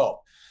to the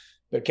top.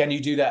 But can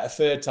you do that a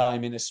 3rd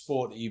time in a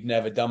sport that you've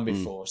never done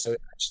before? So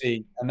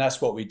actually, and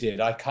that's what we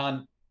did.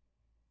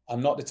 I'm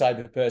not the type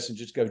of person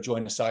just go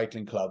join a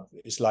cycling club.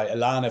 It's like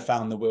Alana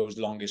found the world's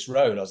longest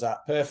road. I was like,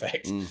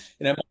 perfect. You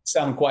know, it might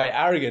sound quite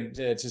arrogant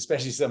to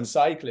especially some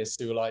cyclists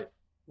who are like,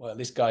 well,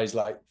 this guy's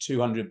like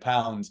 200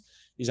 pounds.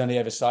 He's only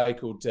ever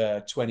cycled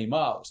 20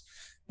 miles.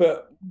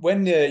 But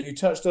when you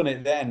touched on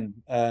it then,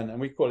 and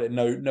we call it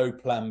no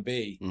plan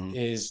B,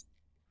 is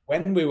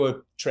when we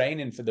were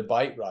training for the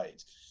bike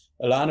ride,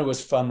 Alana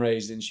was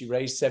fundraising. She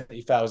raised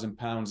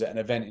 £70,000 at an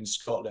event in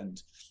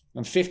Scotland,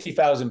 and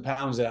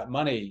 £50,000 of that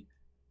money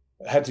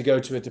had to go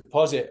to a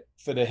deposit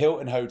for the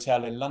Hilton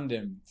Hotel in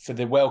London for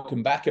the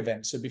Welcome Back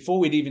event. So before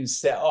we'd even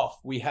set off,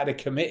 we had a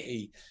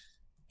committee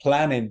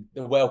planning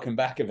the Welcome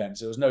Back event.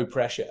 So there was no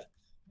pressure.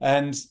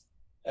 And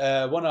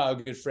one of our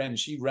good friends,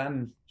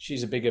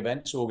 she's a big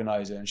events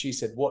organizer, and she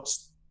said,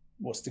 what's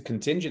the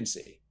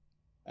contingency?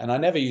 And I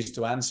never used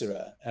to answer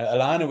her.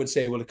 Alana would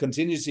say, well, the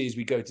contingency is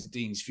we go to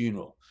Dean's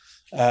funeral.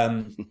 It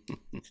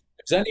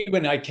was only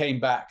when I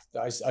came back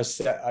that I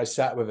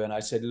sat with her and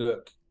I said,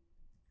 look,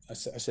 I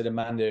said,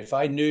 Amanda, if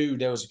I knew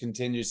there was a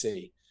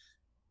contingency,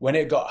 when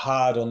it got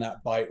hard on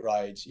that bike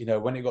ride, you know,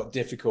 when it got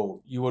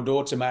difficult, you would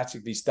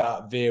automatically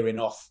start veering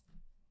off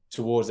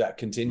towards that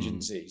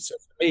contingency. So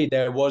for me,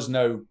 there was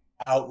no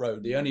out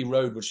road. The only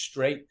road was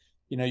straight.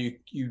 You know,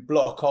 you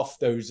block off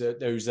those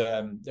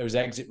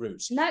exit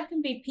routes. And that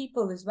can be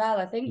people as well.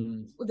 I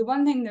think the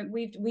one thing that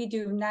we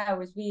do now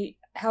is we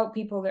help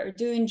people that are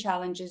doing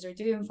challenges or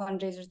doing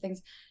fundraiser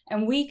things,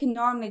 and we can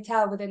normally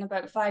tell within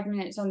about 5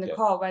 minutes on the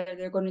call whether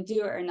they're going to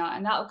do it or not,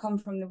 and that'll come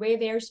from the way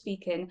they're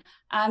speaking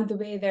and the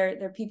way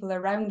their people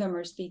around them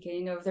are speaking.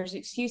 You know, if there's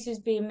excuses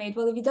being made,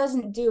 well, if he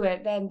doesn't do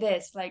it, then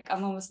this, like,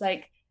 I'm almost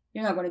like,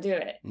 you're not going to do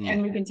it.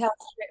 And we can tell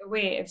straight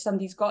away if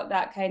somebody's got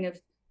that kind of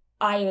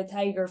eye of the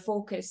tiger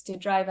focus to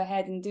drive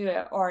ahead and do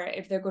it, or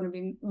if they're going to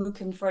be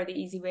looking for the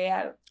easy way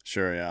out.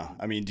 Sure, yeah.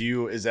 I mean,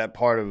 is that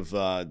part of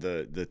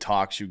the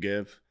talks you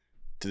give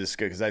to this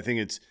guy? Because I think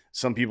it's,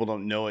 some people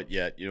don't know it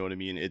yet. You know what I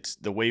mean? It's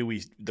the way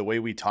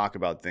we talk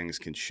about things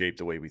can shape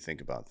the way we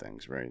think about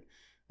things, right?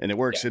 And it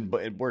works in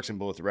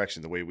both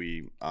directions. The way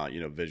we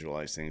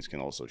visualize things can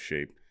also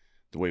shape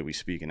the way we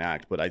speak and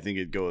act. But I think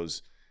it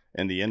goes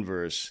in the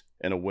inverse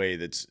in a way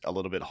that's a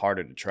little bit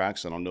harder to track.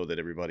 So I don't know that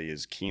everybody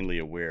is keenly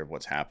aware of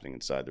what's happening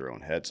inside their own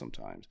head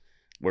sometimes.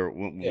 Where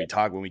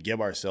when we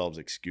give ourselves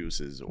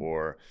excuses,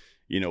 or,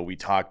 you know, we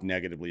talk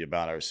negatively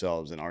about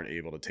ourselves and aren't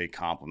able to take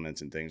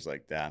compliments and things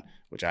like that,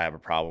 which I have a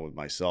problem with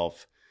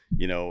myself,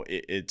 you know,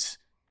 it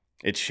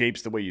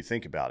shapes the way you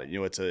think about it. You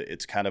know,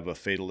 it's kind of a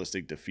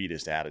fatalistic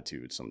defeatist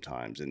attitude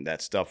sometimes. And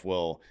that stuff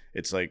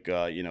it's like,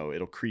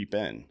 it'll creep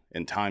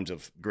in times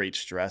of great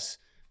stress.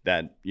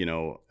 That, you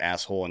know,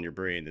 asshole in your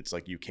brain, it's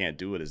like you can't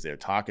do it as they're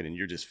talking, and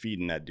you're just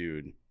feeding that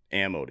dude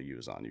ammo to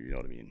use on you. You know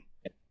what I mean?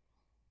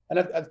 And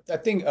I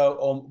think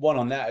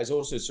on that is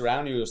also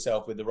surrounding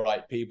yourself with the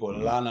right people.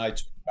 And Alana and I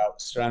talk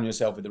about surrounding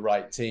yourself with the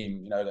right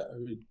team, you know,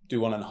 that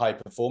do one on high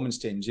performance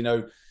teams. You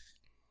know,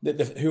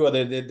 who are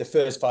the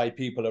first 5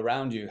 people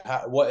around you?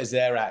 What is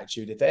their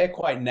attitude? If they're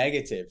quite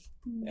negative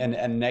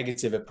and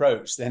negative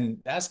approach, then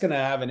that's going to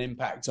have an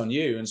impact on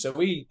you. And so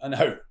I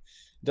know it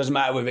doesn't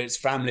matter whether it's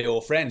family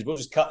or friends, we'll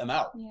just cut them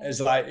out. Yeah. It's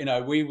like,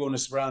 we want to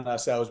surround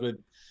ourselves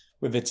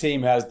with the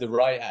team who has the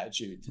right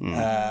attitude.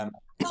 I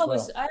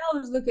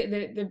always look at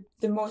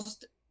the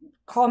most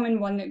common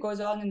one that goes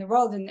on in the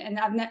world, and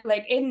I've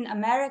like in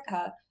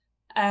America,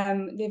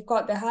 they've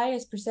got the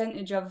highest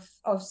percentage of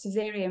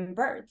cesarean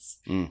births,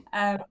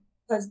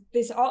 because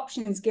this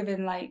option is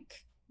given,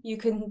 like you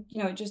can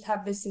just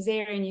have this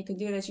cesarean, you can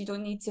do this, you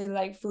don't need to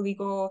like fully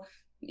go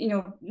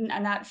a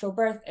natural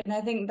birth. And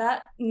I think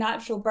that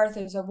natural birth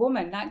as a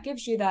woman, that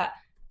gives you that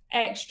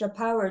extra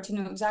power to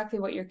know exactly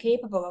what you're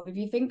capable of. If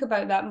you think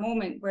about that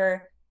moment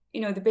where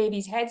the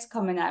baby's head's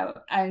coming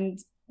out and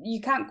you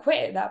can't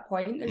quit at that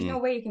point, there's no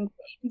way you can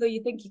quit, even though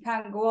you think you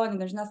can't go on and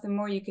there's nothing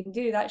more you can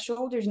do. That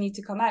shoulders need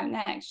to come out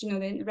next,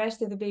 the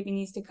rest of the baby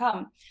needs to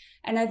come.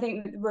 And I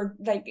think we're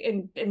like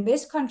in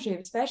this country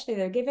especially,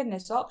 they're given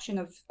this option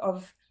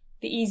of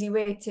the easy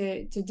way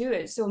to do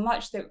it so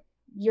much that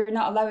you're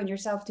not allowing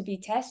yourself to be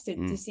tested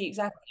to see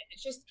exactly.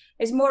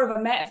 It's more of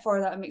a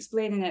metaphor that I'm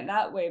explaining it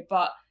that way,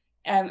 but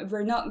if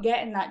we're not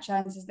getting that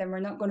chances, then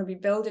we're not going to be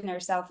building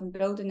ourselves and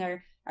building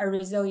our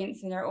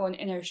resilience and our own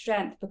inner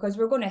strength, because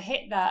we're going to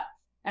hit that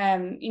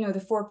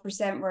the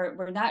 4%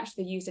 we're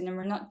naturally using, and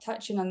we're not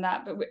touching on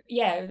that. But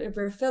if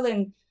we're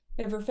filling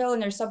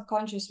our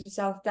subconscious with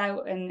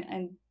self-doubt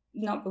and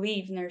not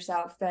believing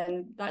ourselves,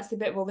 then that's the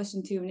bit we'll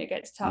listen to when it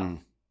gets tough.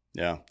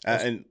 Yeah.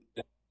 And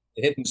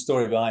the hidden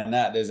story behind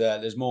that,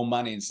 there's more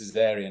money in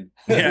cesarean.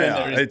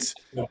 That's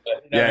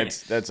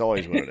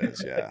always what it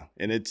is. Yeah.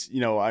 And it's,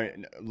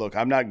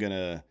 I'm not going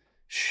to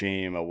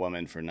shame a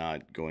woman for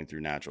not going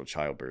through natural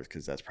childbirth,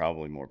 because that's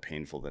probably more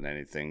painful than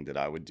anything that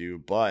I would do.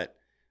 But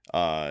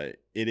it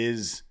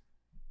is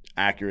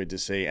accurate to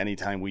say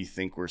anytime we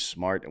think we're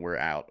smart and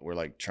we're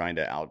like trying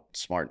to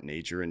outsmart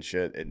nature and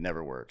shit, it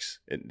never works.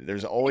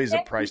 There's always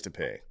a price to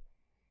pay.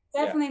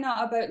 Definitely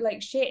not about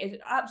like shame.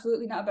 It's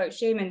absolutely not about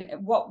shame.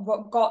 And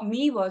what got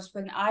me was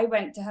when I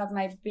went to have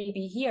my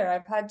baby here.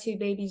 I've had 2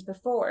 babies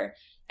before,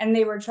 and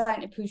they were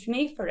trying to push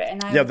me for it.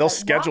 And they'll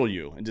schedule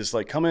you and just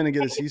like come in and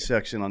get a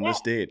C-section on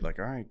this date. Like,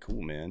 all right,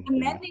 cool, man. And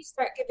then they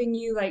start giving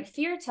you like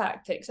fear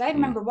tactics. I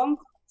remember one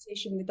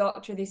conversation with the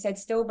doctor. They said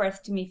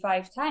stillbirth to me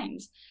 5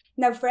 times.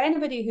 Now, for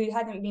anybody who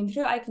hadn't been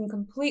through it, I can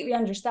completely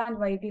understand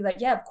why you'd be like,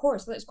 yeah, of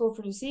course, let's go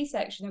for the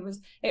C-section.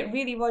 It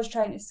really was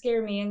trying to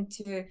scare me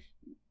into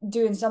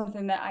doing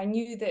something that I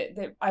knew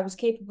that I was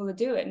capable of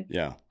doing.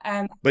 Yeah.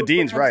 But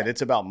Dean's right.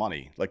 It's about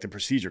money. Like the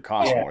procedure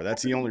costs more.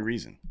 That's the only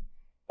reason.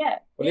 Yeah.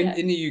 Well,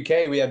 in the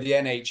UK, we have the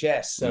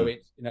NHS. So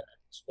it's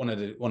one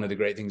of the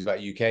great things about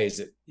UK is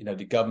that,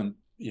 the government,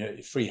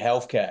 free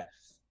healthcare.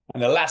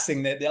 And the last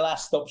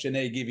option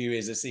they give you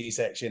is a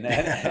C-section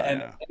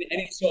and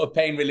any sort of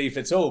pain relief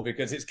at all,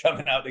 because it's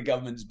coming out the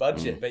government's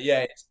budget. But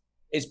yeah,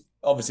 it's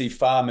obviously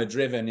farmer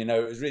driven.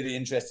 It was really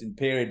interesting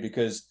period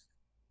because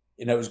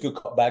it was good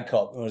cop, bad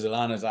cop. It was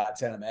Alana's like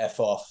telling them F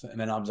off. And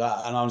then I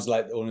was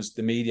like almost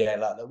the media,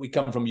 like that we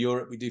come from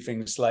Europe, we do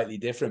things slightly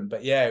different.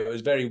 But yeah, it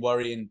was very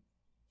worrying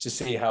to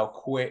see how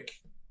quick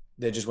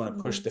they just want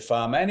to push the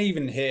farm. And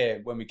even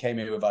here, when we came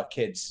here with our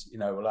kids,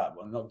 we're like,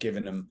 we're not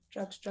giving them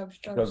drugs. But,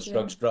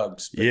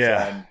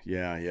 yeah.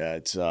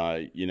 It's,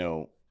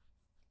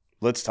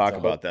 let's talk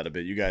about that a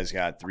bit. You guys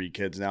got 3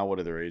 kids now. What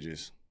are their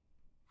ages?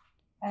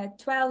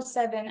 12,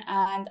 7,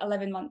 and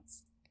 11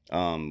 months.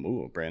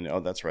 Brand new. Oh,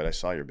 that's right. I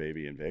saw your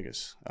baby in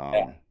Vegas.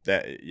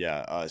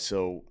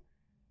 So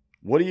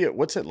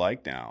what's it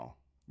like now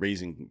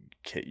raising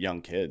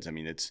young kids? I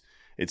mean,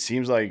 it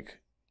seems like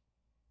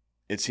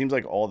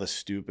all the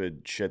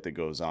stupid shit that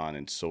goes on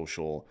in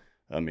social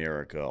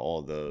America,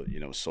 all the,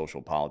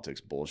 social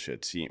politics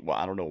bullshit.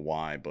 I don't know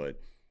why,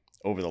 but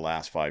over the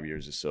last 5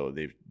 years or so,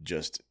 they've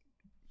just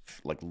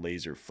like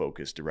laser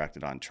focused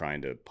directed on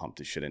trying to pump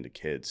the shit into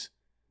kids.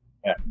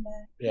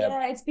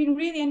 Yeah, it's been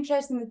really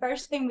interesting. The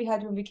first thing we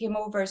had when we came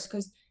over is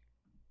because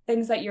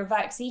things like your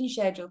vaccine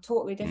schedule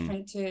totally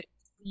different to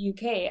the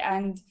UK,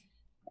 and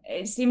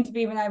it seemed to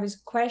be when I was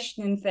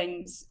questioning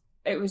things,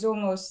 it was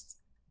almost,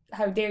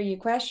 how dare you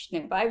question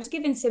it? But I was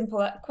given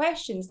simple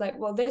questions like,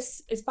 well,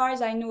 this, as far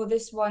as I know,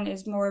 this one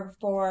is more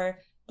for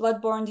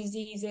bloodborne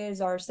diseases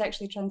or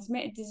sexually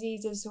transmitted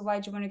diseases, so why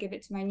do you want to give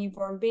it to my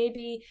newborn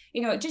baby?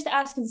 Just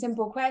asking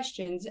simple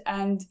questions,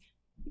 and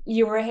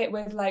you were hit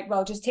with like,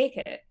 well, just take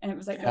it. And it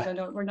was like,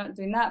 no, we're not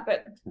doing that.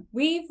 But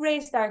we've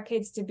raised our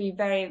kids to be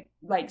very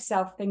like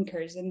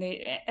self-thinkers, and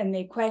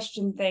they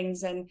question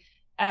things, and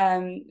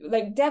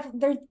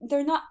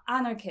they're not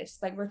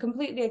anarchists. Like, we're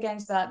completely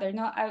against that. They're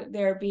not out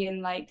there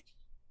being like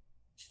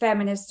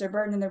feminists or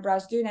burning their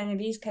brows, doing any of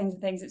these kinds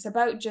of things. It's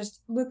about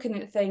just looking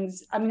at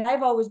things. I mean,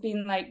 I've always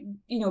been like,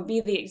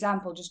 be the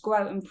example, just go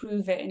out and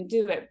prove it and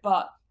do it.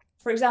 But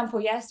for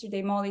example,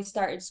 yesterday Molly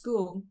started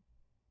school,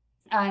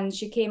 and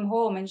she came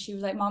home and she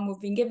was like, Mom,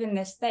 we've been given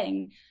this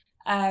thing.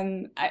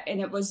 And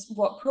it was,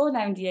 what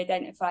pronoun do you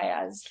identify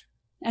as?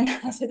 And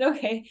I said,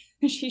 okay.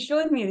 And she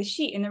showed me the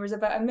sheet, and there was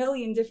about 1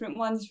 million different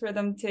ones for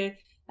them to.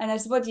 And I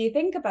said, what do you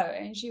think about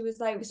it? And she was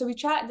like, so we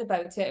chatted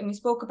about it, and we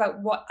spoke about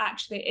what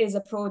actually is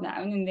a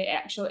pronoun in the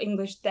actual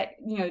English,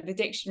 the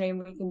dictionary,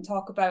 and we can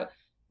talk about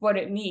what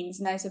it means.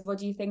 And I said, what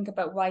do you think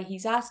about why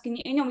he's asking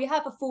you? You know, we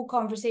have a full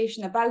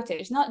conversation about it.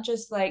 It's not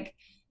just like,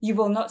 you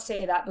will not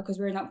say that because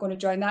we're not going to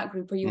join that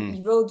group, or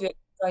you will do it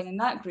joining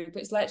that group.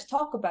 It's let's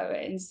talk about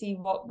it and see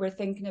what we're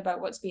thinking about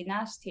what's being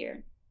asked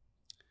here.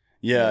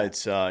 Yeah,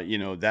 it's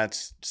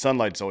that's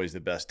sunlight's always the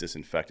best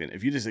disinfectant.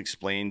 If you just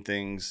explain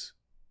things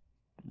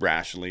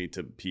rationally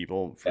to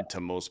people, to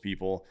most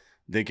people,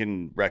 they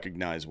can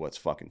recognize what's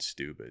fucking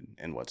stupid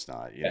and what's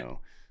not,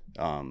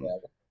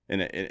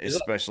 and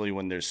especially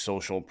when there's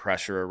social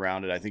pressure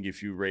around it. I think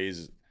if you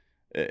raise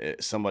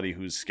somebody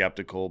who's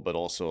skeptical, but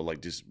also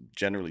like just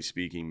generally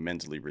speaking,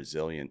 mentally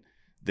resilient,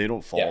 they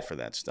don't fall for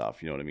that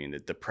stuff. You know what I mean?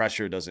 The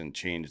pressure doesn't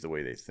change the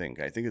way they think.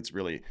 I think it's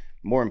really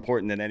more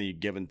important than any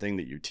given thing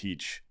that you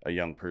teach a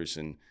young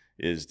person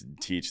is to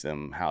teach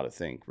them how to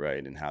think,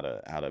 right? And how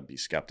to be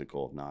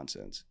skeptical of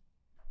nonsense.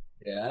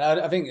 Yeah, and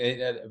I think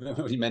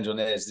what you mentioned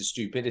there is the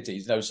stupidity.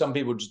 You know, some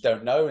people just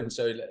don't know, and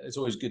so it's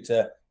always good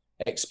to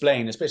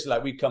explain, especially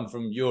like we come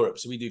from Europe,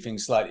 so we do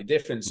things slightly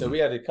different. So we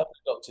had a couple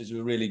of doctors who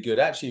were really good,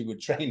 actually were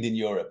trained in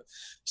Europe,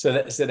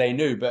 so they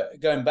knew. But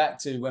going back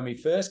to when we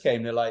first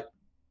came, they're like,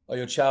 oh,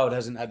 your child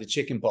hasn't had the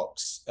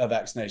chickenpox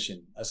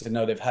vaccination. I said,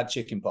 no, they've had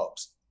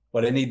chickenpox.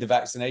 Well, they need the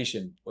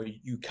vaccination. Well,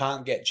 you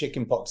can't get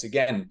chickenpox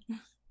again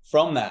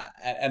from that.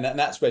 And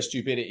that's where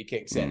stupidity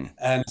kicks in.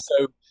 And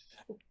so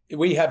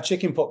we have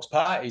chickenpox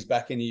parties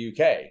back in the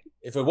UK.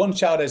 If one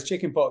child has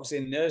chickenpox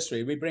in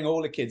nursery, we bring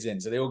all the kids in,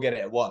 so they all get it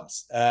at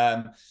once.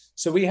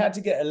 So we had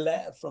to get a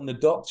letter from the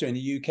doctor in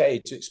the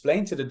UK to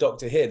explain to the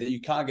doctor here that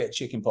you can't get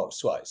chickenpox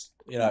twice.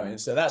 You know what I mean?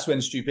 So that's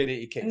when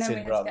stupidity kicks in.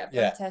 And then we had to get a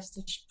blood test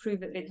to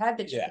prove that they'd had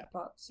the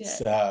chickenpox. Yeah.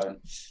 So,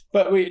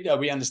 but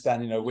we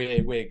understand. You know,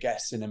 we're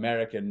guests in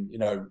America, and you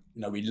know,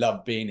 we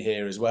love being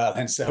here as well.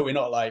 And so we're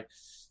not like,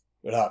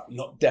 we're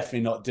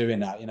definitely not doing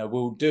that. You know,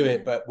 we'll do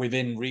it, but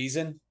within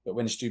reason. But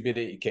when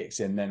stupidity kicks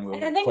in, then we'll.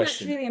 And I think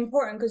question. that's really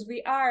important because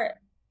we are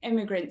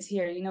immigrants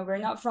here. You know, we're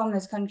not from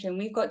this country, and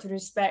we've got to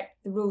respect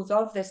the rules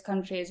of this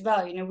country as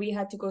well. You know, we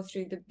had to go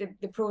through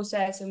the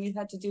process, and we've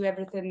had to do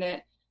everything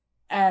that,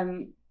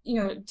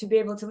 to be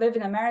able to live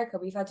in America,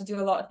 we've had to do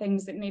a lot of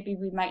things that maybe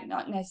we might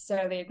not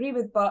necessarily agree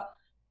with, but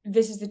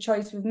this is the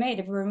choice we've made.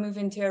 If we were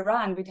moving to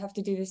Iran, we'd have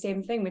to do the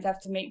same thing. We'd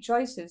have to make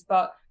choices,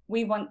 but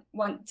we want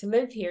to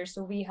live here,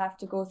 so we have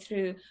to go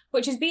through,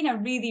 which has been a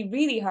really,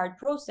 really hard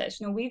process.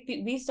 You know,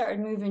 we started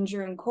moving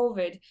during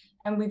COVID,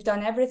 and we've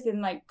done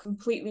everything like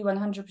completely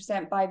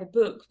 100% by the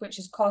book, which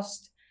has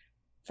cost,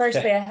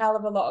 firstly, a hell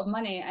of a lot of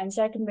money, and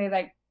secondly,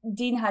 like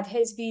Dean had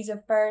his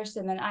visa first,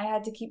 and then I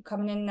had to keep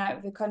coming in and out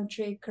of the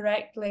country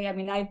correctly. I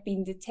mean, I've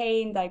been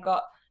detained. I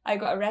got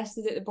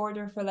arrested at the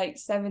border for like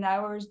 7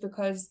 hours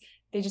because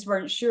they just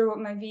weren't sure what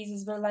my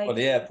visas were like. Well,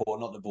 the airport,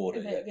 not the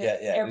border. The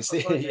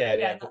airport border. The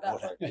airport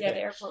border. The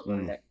airport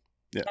border.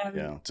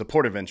 It's a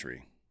port of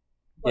entry.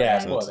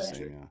 It's port of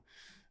entry.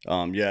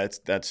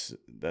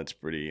 That's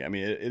pretty. I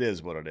mean, it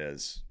is what it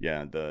is.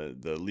 Yeah,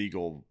 the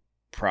legal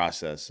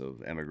process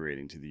of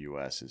emigrating to the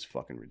U.S. is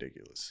fucking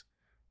ridiculous.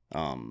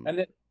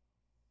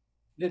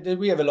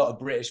 We have a lot of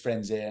British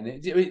friends here, and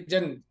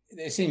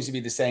it seems to be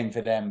the same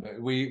for them. But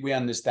we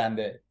understand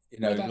that, you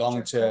know,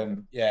 long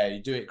term,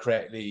 you do it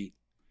correctly.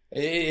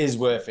 It is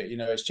worth it. You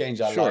know, it's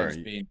changed our lives.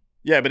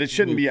 Yeah, but it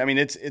shouldn't be. I mean,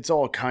 it's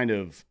all kind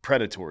of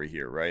predatory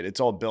here, right? It's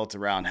all built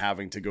around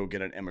having to go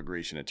get an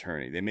immigration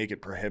attorney. They make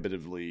it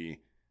prohibitively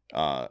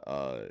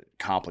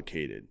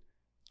complicated,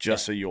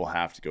 just so you'll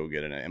have to go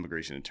get an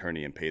immigration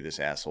attorney and pay this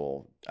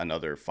asshole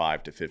another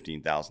 $5,000 to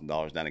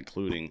 $15,000, not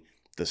including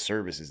the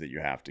services that you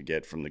have to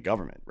get from the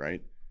government,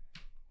 right?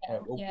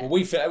 Well,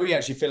 we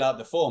actually fill out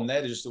the form.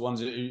 They're just the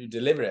ones who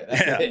deliver it.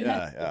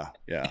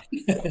 Yeah.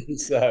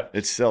 So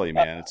it's silly,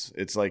 man.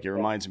 It's like, it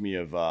reminds me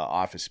of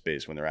Office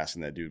Space when they're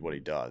asking that dude what he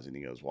does, and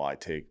he goes, "Well, I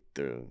take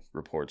the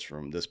reports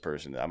from this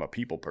person. I'm a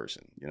people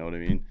person." You know what I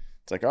mean?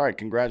 It's like, all right,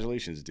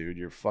 congratulations, dude.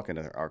 You're fucking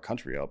our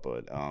country up,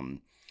 but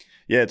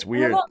it's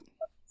weird.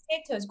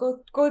 Say to us,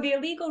 go the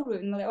illegal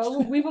route, and they're like,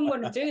 "Oh, we wouldn't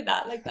want to do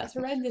that. Like, that's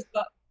horrendous."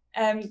 But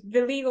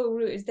the legal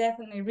route is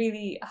definitely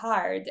really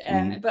hard,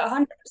 but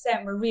 100%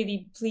 we're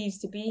really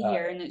pleased to be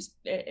here, and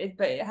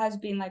but it has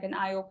been like an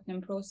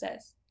eye-opening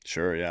process.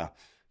 Sure, yeah.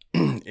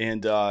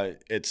 And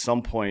at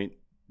some point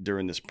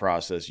during this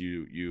process,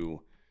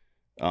 you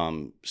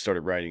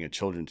started writing a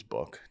children's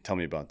book. Tell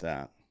me about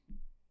that.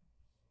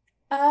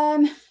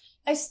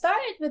 I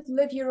started with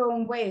Live Your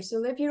Own Way. So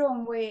Live Your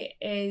Own Way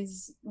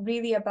is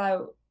really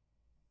about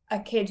a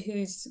kid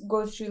who's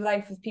goes through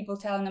life with people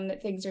telling them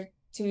that things are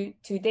too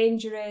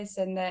dangerous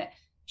and that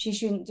she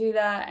shouldn't do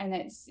that, and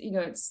it's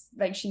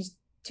like she's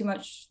too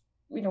much,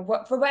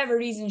 for whatever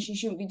reason she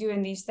shouldn't be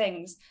doing these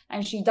things,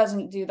 and she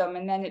doesn't do them.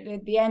 And then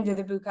at the end of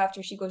the book,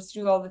 after she goes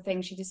through all the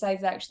things, she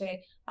decides,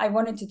 actually, I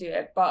wanted to do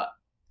it, but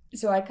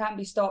so I can't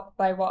be stopped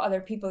by what other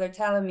people are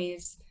telling me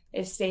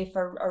is safe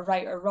or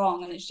right or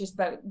wrong, and it's just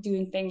about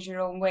doing things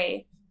your own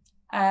way.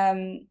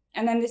 And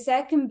then the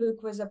second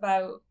book was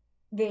about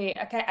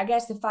I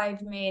guess the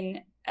 5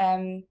 main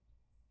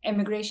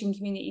immigration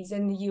communities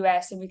in the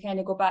US, and we kind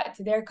of go back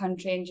to their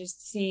country and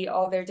just see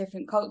all their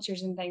different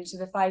cultures and things. So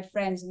the 5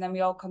 friends, and then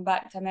we all come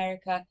back to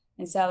America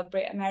and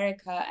celebrate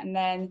America. And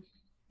then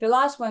the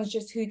last one's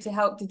just who to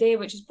help today,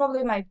 which is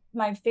probably my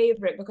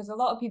favorite, because a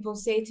lot of people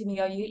say to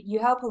me, oh, you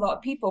help a lot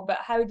of people, but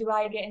how do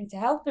I get into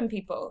helping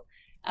people?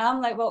 And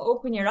I'm like, well,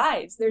 open your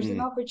eyes. There's an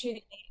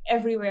opportunity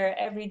everywhere,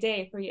 every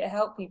day for you to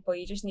help people.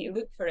 You just need to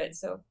look for it.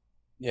 So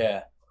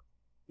yeah,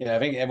 I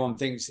think everyone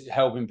thinks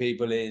helping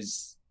people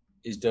is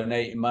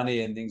donating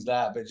money and things like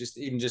that, but just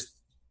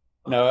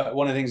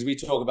one of the things we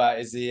talk about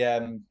is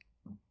the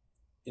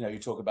you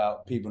talk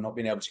about people not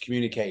being able to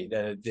communicate,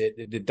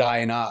 the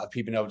dying art of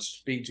people being able to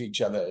speak to each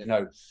other.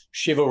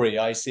 Chivalry,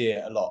 I see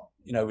it a lot,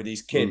 with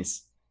these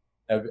kids.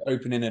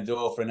 Opening a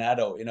door for an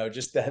adult,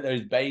 just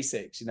those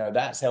basics,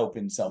 that's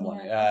helping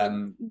someone.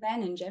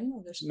 Men in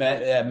general,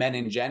 men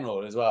in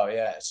general as well.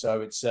 Yeah.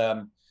 So it's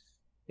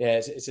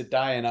it's a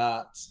dying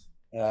art.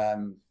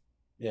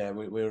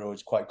 We're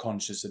always quite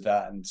conscious of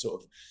that, and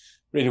sort of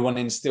really want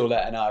to instill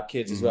that in our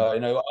kids as well.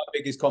 Our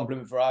biggest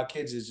compliment for our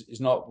kids is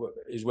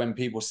when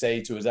people say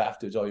to us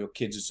afterwards, "Oh, your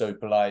kids are so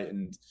polite,"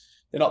 and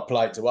they're not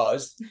polite to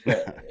us,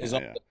 but as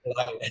long as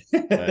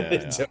they're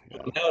polite to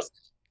everyone else,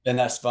 then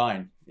that's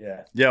fine.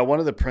 Yeah. One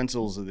of the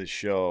principles of this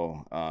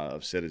show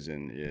of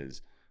Citizen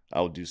is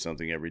I'll do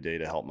something every day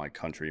to help my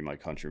country. My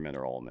countrymen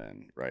are all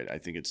men, right? I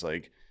think it's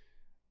like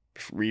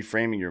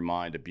reframing your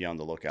mind to be on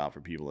the lookout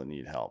for people that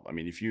need help. I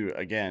mean, if you,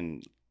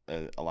 again,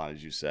 Alana,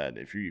 as you said,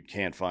 if you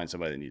can't find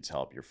somebody that needs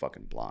help, you're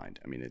fucking blind.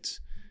 I mean, it's,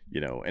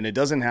 and it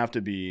doesn't have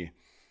to be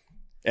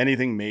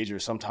anything major.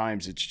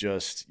 Sometimes it's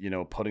just,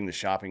 putting the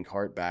shopping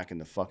cart back in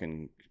the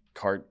fucking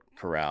cart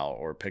corral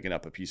or picking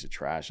up a piece of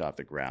trash off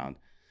the ground.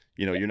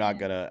 You're not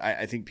gonna,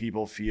 I think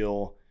people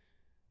feel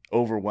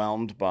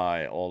overwhelmed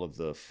by all of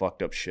the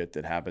fucked up shit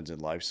that happens in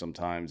life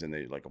sometimes. And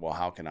they like, well,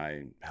 how can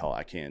I help?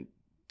 I can't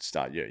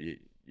stop.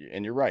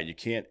 And you're right. You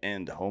can't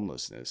end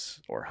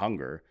homelessness or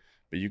hunger,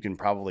 but you can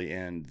probably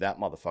end that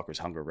motherfucker's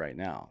hunger right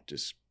now.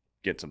 Just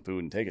get some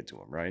food and take it to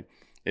him. Right.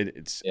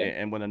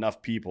 And when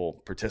enough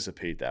people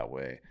participate that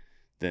way,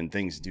 then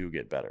things do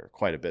get better,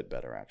 quite a bit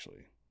better,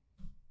 actually.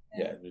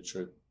 Yeah, it's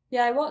true.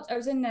 Yeah, I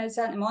was in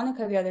Santa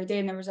Monica the other day,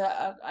 and there was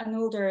an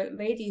older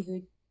lady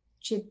who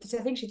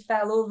I think she'd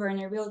fell over in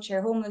her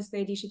wheelchair, homeless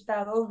lady. She'd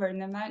fell over,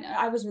 and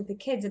I was with the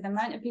kids, and the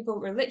amount of people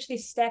were literally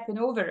stepping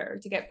over her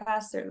to get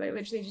past her, like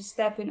literally just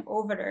stepping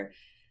over her.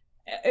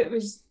 It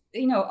was,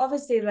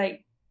 obviously,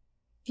 like,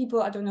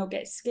 people, I don't know,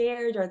 get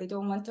scared, or they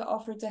don't want to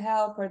offer to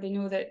help, or they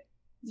know that,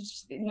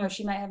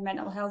 she might have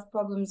mental health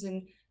problems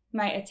and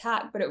might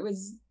attack. But it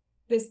was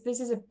this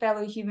is a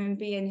fellow human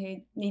being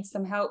who needs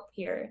some help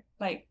here,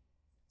 like,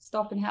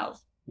 stop and help.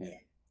 Yeah,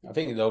 I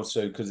think it's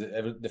also because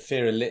the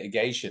fear of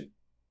litigation.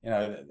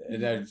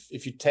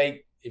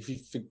 If you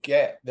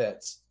forget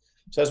that.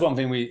 So that's one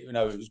thing it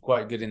was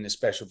quite good in the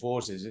special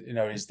forces.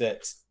 Is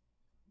that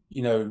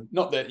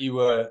not that you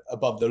were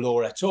above the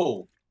law at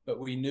all, but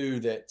we knew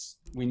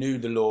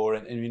the law,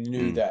 and we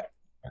knew that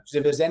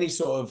if there's any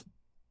sort of,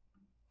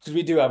 because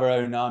we do have our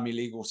own army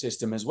legal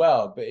system as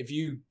well. But if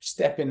you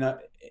step in,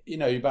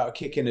 you're about to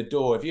kick in a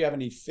door. If you have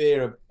any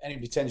fear of any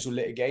potential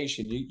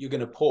litigation, you're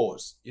going to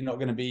pause. You're not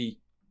going to be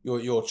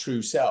your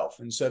true self.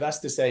 And so that's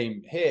the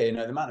same here.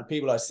 The amount of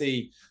people I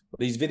see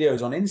these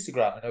videos on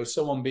Instagram,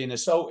 someone being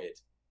assaulted,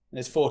 and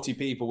there's 40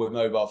 people with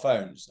mobile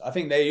phones. I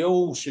think they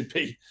all should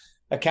be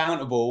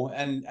accountable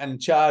and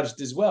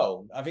charged as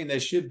well. I think there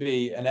should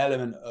be an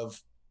element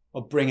of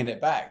bringing it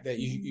back. That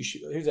you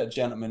should. Who's that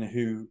gentleman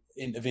who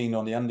intervened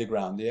on the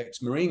underground, the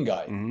ex-Marine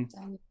guy?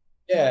 Mm-hmm.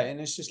 Yeah, and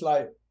it's just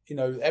like,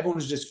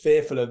 everyone's just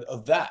fearful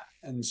of that.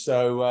 And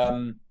so,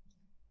 I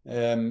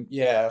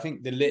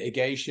think the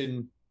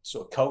litigation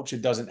sort of culture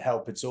doesn't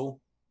help at all.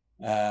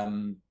 But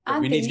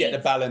we need to get the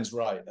balance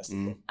right. That's the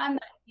thing. And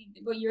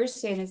what you're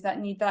saying is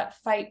that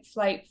fight,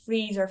 flight,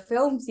 freeze, or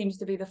film seems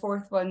to be the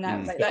fourth one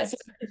now. Like, that's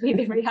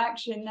the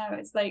reaction now.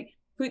 It's like,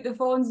 put the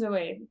phones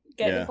away,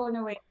 get the phone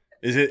away.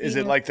 Is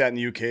it like that in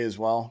the UK as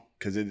well?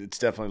 Because it's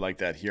definitely like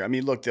that here. I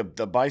mean, look, the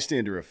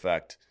bystander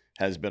effect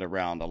has been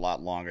around a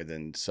lot longer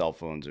than cell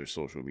phones or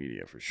social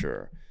media, for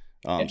sure.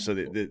 So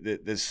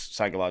this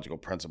psychological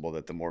principle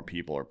that the more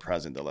people are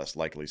present, the less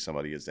likely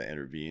somebody is to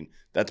intervene,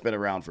 that's been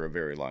around for a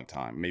very long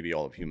time, maybe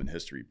all of human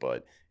history,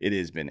 but it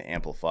has been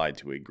amplified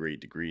to a great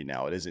degree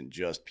now. It isn't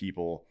just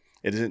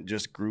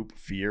group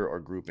fear or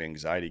group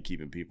anxiety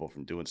keeping people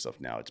from doing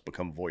stuff now. It's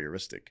become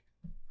voyeuristic.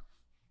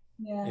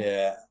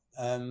 Yeah.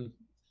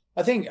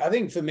 I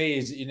think for me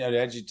is,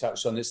 as you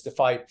touched on, it's the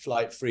fight,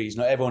 flight, freeze.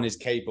 Not everyone is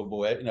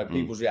capable.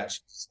 People's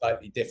reaction is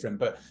slightly different.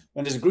 But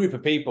when there's a group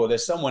of people,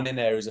 there's someone in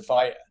there who's a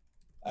fighter.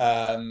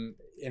 But I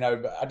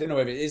don't know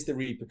if it is the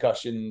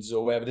repercussions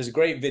or whatever. There's a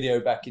great video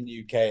back in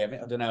the UK.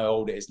 I don't know how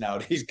old it is now.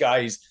 These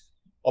guys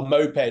on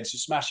mopeds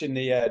smashing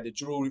the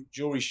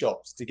jewelry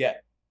shops to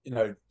get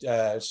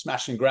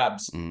smash and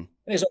grabs. Mm.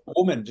 And it's like a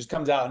woman just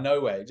comes out of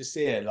nowhere, just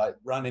see her like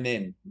running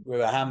in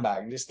with a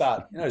handbag and just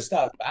start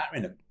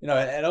battering them,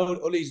 and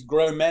all these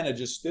grown men are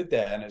just stood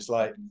there, and it's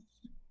like,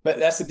 but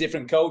that's a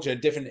different culture, a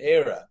different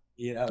era,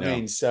 what I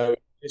mean? So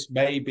this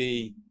may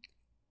be,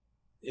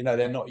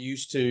 they're not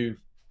used to,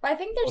 but I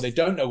think or they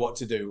don't know what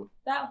to do.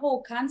 That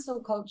whole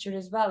cancel culture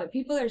as well. That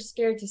people are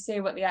scared to say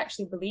what they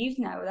actually believe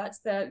now. That's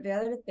the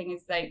other thing,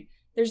 is like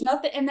there's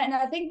nothing, and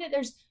I think that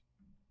there's,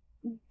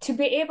 to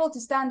be able to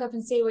stand up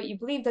and say what you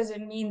believe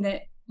doesn't mean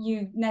that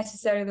you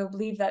necessarily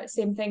believe that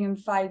same thing in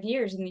 5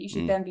 years and that you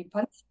should then be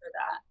punished for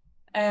that.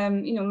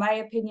 My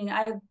opinion,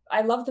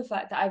 I love the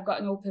fact that I've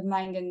got an open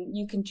mind, and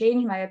you can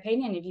change my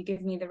opinion if you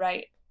give me the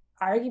right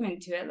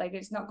argument to it. Like,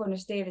 it's not going to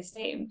stay the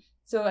same.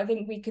 So I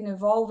think we can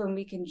evolve and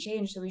we can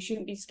change. So we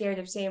shouldn't be scared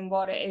of saying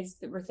what it is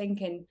that we're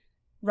thinking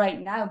right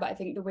now. But I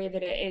think the way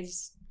that it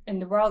is in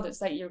the world,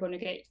 it's like you're going to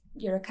get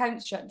your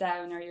accounts shut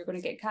down, or you're going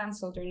to get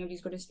canced, or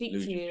nobody's going to speak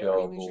to you,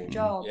 or you lose your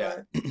job. Yeah.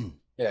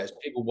 It's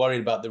people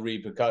worried about the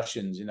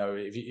repercussions.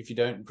 If you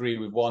don't agree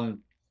with one,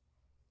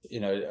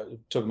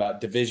 talking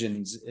about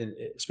divisions,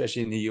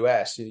 especially in the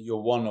US,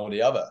 you're one or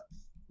the other.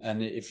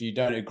 And if you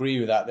don't agree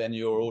with that, then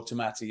you're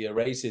automatically a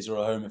racist or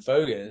a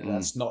homophobic.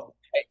 That's not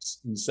the case.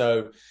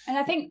 And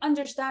I think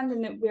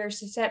understanding that we're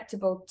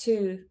susceptible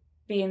to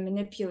being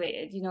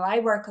manipulated. I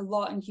work a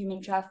lot in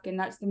human trafficking.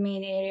 That's the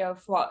main area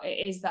of what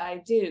it is that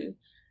I do.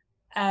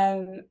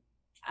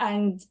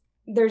 And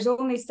there's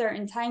only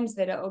certain times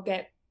that it'll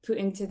get put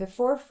into the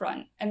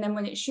forefront. And then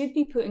when it should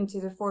be put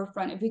into the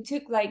forefront, if we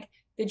took like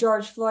the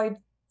George Floyd,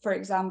 for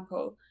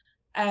example,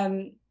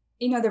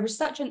 there was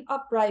such an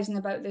uprising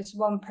about this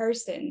one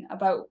person,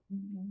 about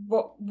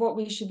what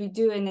we should be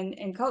doing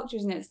in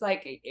cultures. And it's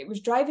like, it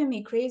was driving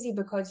me crazy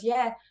because,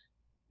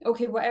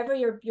 okay, whatever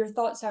your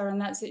thoughts are on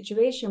that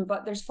situation,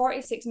 but there's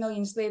 46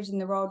 million slaves in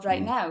the world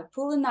right now.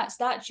 Pulling that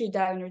statue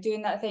down or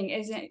doing that thing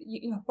isn't,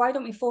 why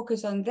don't we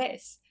focus on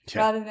this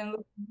rather than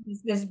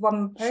this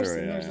one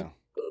person? Sure,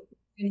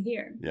 in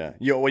here.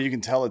 Well, you can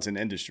tell it's an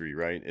industry,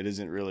 right? It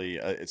isn't really,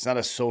 it's not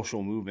a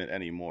social movement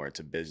anymore. It's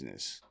a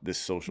business. This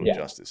social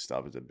justice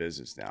stuff is a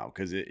business now,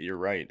 because you're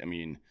right. I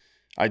mean,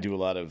 I do a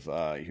lot of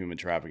human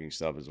trafficking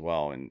stuff as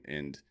well,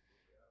 and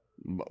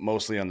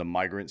mostly on the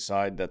migrant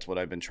side. That's what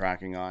I've been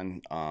tracking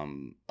on.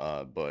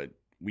 But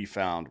we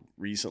found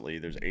recently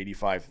there's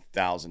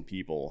 85,000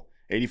 people,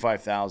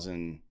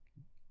 85,000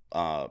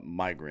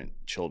 migrant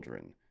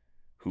children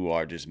who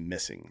are just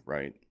missing,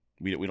 right?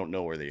 We don't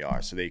know where they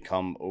are. So they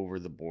come over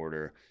the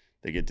border,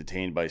 they get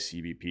detained by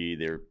CBP,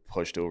 they're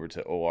pushed over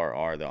to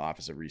ORR, the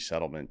Office of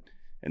Resettlement,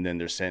 and then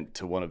they're sent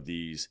to one of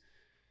these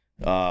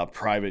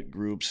private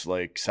groups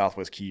like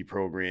Southwest Key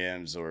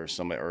Programs or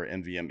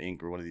MVM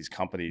Inc. or one of these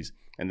companies,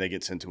 and they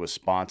get sent to a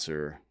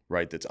sponsor,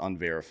 right, that's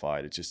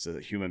unverified. It's just a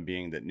human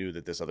being that knew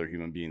that this other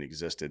human being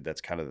existed.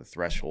 That's kind of the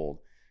threshold.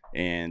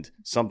 And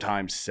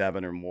sometimes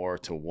 7 or more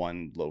to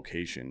one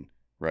location,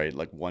 right,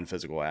 like one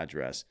physical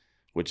address,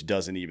 which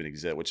doesn't even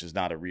exist, which is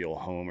not a real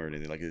home or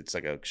anything. Like, it's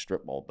like a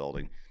strip mall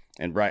building.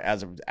 And right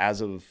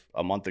as of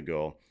a month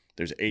ago,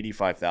 there's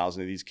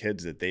 85,000 of these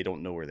kids that they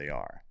don't know where they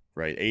are,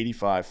 right?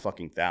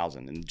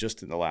 85,000, and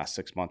just in the last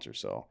 6 months or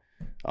so.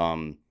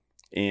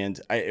 And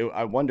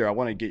I wonder, I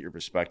want to get your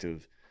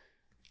perspective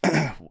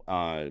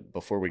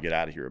before we get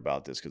out of here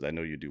about this, because I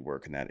know you do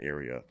work in that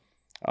area.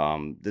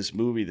 This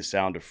movie, The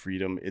Sound of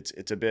Freedom,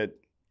 it's a bit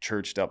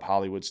churched up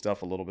Hollywood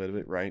stuff, a little bit of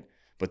it, right?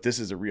 But this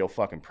is a real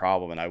fucking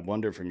problem. And I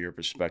wonder, from your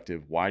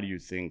perspective, why do you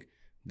think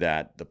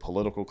that the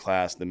political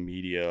class, the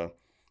media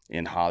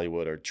in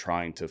Hollywood are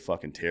trying to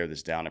fucking tear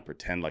this down and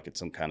pretend like it's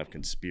some kind of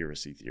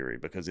conspiracy theory?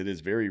 Because it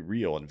is very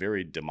real and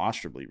very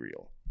demonstrably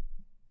real.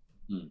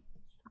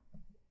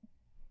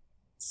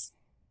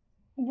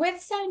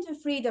 With Sound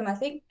of Freedom, I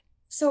think,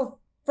 so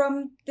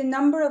from the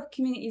number of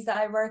communities that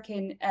I work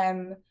in,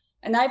 and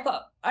I've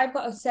got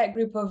a set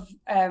group of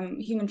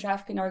human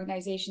trafficking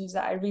organizations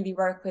that I really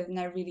work with and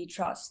I really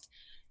trust.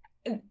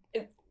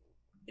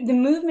 The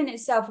movement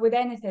itself, with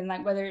anything,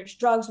 like whether it's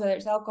drugs, whether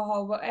it's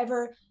alcohol,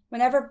 whatever,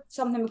 whenever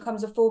something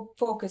becomes a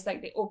focus,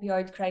 like the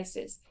opioid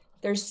crisis,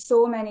 there's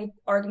so many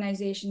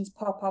organizations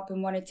pop up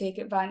and want to take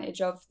advantage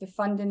of the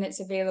funding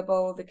that's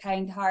available, the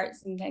kind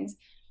hearts and things.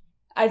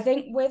 I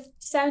think with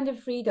Sound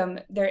of Freedom,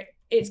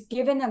 it's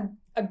given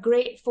a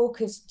great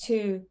focus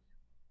to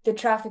the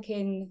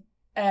trafficking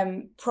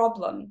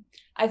problem.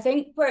 I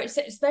think where it's,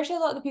 especially a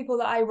lot of the people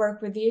that I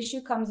work with, the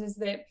issue comes is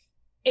that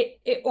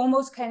it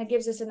almost kind of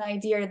gives us an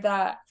idea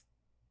that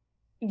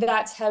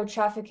that's how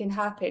trafficking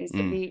happens.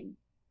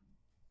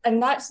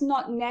 And that's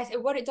not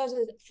necessarily what it does.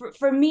 Is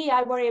for me,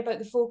 I worry about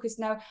the focus.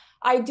 Now,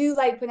 I do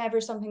like whenever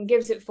something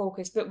gives it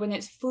focus, but when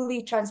it's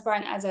fully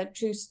transparent as a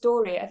true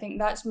story, I think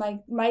that's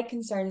my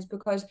concern, is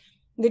because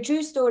the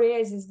true story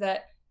is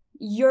that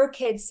your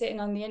kids sitting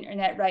on the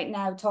internet right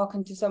now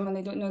talking to someone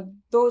they don't know,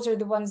 those are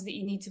the ones that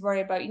you need to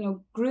worry about.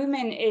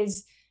 Grooming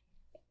is,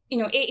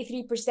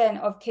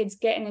 83% of kids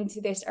getting into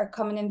this are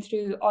coming in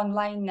through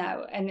online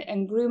now,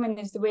 and grooming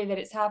is the way that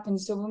it's happened.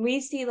 So when we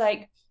see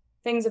like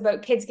things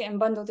about kids getting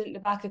bundled into the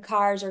back of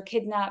cars or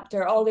kidnapped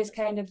or all this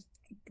kind of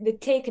the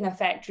taken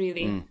effect,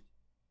 really.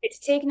 It's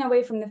taken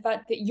away from the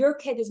fact that your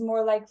kid is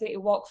more likely to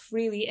walk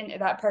freely into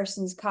that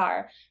person's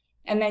car.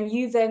 And then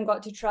you've then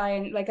got to try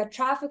and, like, a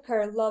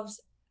trafficker loves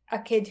a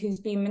kid who's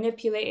been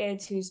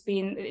manipulated,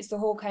 it's the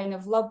whole kind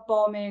of love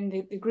bombing,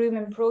 the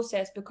grooming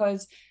process,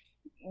 because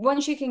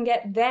once you can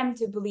get them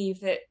to believe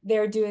that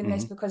they're doing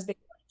this because they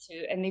want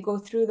to, and they go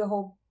through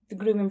the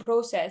grooming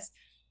process,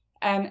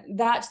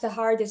 that's the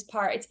hardest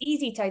part. It's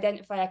easy to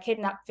identify a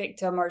kidnap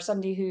victim or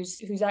somebody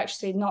who's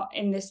actually not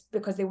in this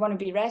because they want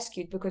to be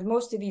rescued, because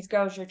most of these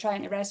girls, you're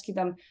trying to rescue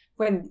them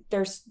when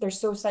they're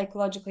so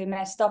psychologically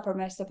messed up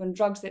on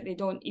drugs that they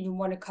don't even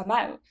want to come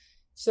out.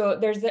 So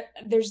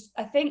there's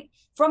I think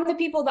from the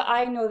people that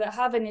I know that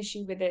have an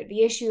issue with it,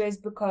 the issue is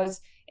because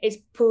it's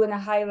pulling a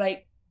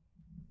highlight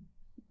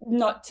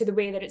not to the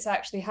way that it's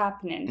actually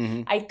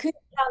happening. I could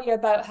tell you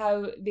about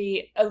how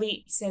the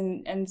elites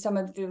and some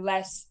of the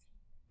less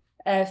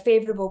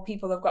favorable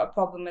people have got a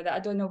problem with it. I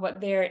don't know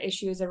what their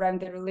issue is around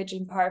the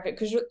religion part of it,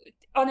 because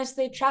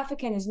honestly,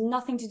 trafficking is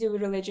nothing to do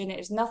with religion. It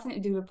has nothing to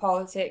do with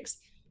politics.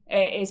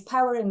 It is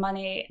power and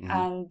money,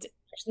 and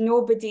there's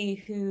nobody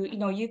who,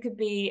 you could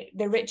be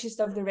the richest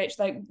of the rich,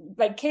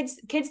 like kids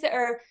that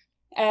are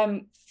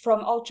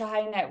from ultra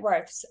high net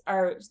worths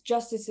are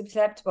just as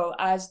susceptible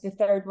as the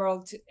third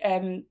world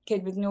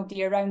kid with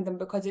nobody around them,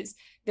 because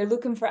they're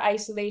looking for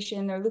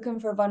isolation, they're looking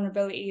for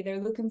vulnerability,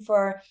 they're looking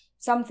for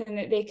something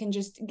that they can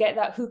just get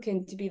that hook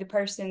in to be the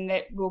person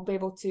that will be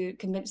able to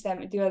convince them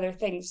to do other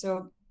things.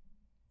 So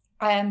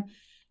on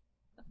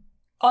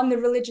the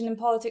religion and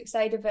politics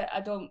side of it, I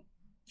don't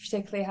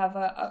particularly have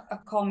a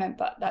comment,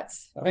 but I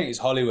think it's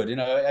Hollywood,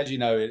 as you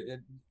know,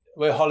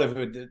 we're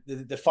Hollywood,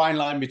 the fine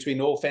line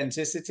between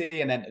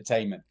authenticity and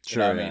entertainment.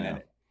 Sure, I mean?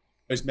 And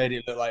it's made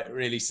it look like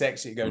really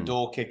sexy to go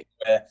door kicking,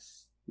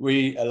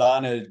 where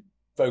Alana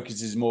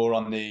focuses more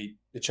on the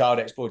child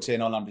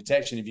exploitation, online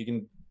protection. If you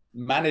can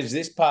manage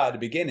this part at the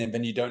beginning,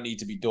 then you don't need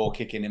to be door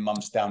kicking in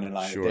months down the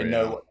line. Sure, they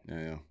know what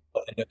they're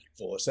looking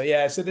for.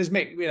 So so there's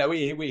mixed,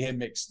 we hear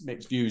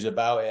mixed views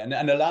about it. And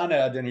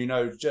Alana, I don't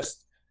know,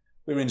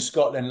 we were in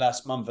Scotland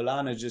last month.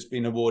 Alana's just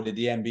been awarded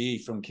the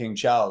MBE from King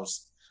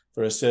Charles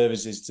for her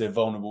services to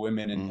vulnerable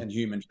women and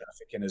human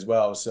trafficking as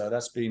well. So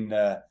that's been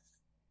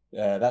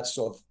that's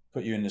sort of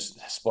put you in the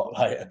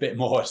spotlight a bit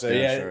more. So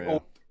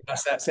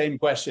that's that same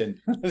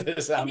question.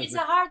 It's a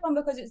hard one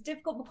because it's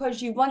difficult, because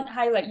you want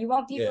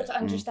people to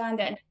understand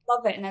it,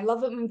 and I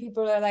love it when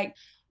people are like,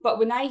 but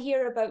when I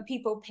hear about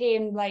people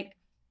paying like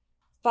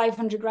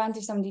 500 grand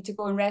to somebody to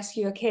go and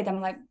rescue a kid, I'm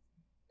like,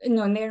 and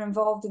they're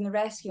involved in the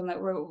rescue. I'm like,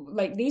 we're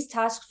like, these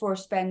task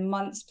force spend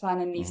months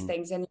planning these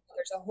things, and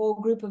there's a whole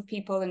group of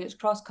people, and it's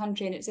cross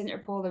country, and it's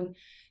Interpol, and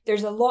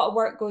there's a lot of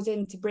work goes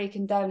into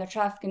breaking down a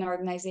trafficking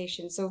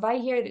organization. So if I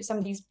hear that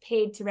somebody's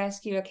paid to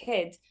rescue a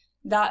kid,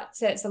 that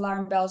sets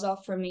alarm bells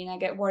off for me, and I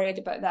get worried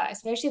about that,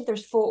 especially if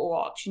there's photo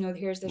ops.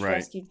 Here's this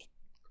rescued kid.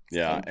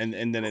 Yeah,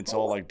 and then it's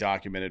all like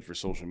documented for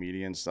social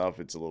media and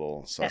stuff. It's a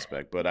little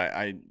suspect, but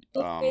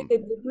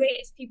the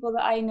greatest people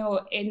that I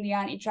know in the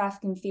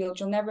anti-trafficking field,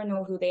 you'll never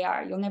know who they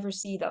are. You'll never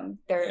see them.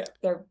 They're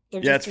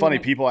it's funny.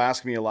 People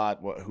ask me a lot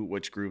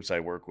which groups I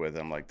work with.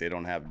 I'm like, they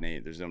don't have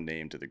name. There's no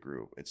name to the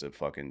group. It's a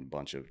fucking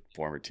bunch of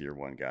former tier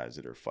 1 guys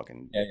that are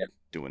fucking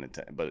doing it.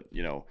 But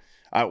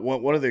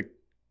one of the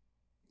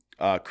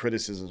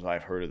criticisms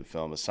I've heard of the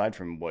film, aside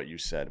from what you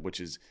said, which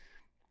is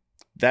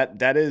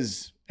that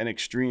is an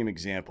extreme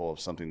example of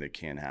something that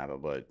can happen,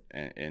 but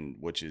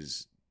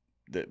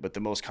the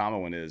most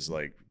common one is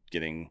like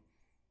getting,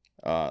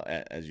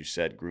 as you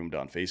said, groomed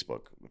on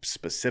Facebook,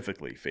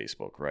 specifically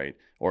Facebook, right?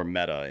 Or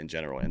Meta in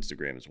general,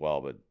 Instagram as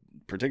well, but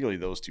particularly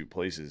those two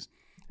places.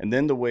 And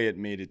then the way it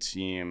made it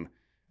seem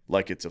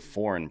like it's a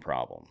foreign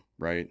problem,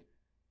 right?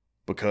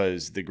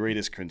 Because the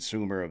greatest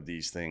consumer of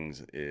these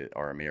things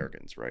are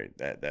Americans, right?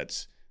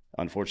 That's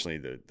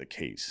unfortunately the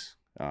case.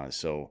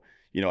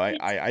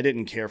 I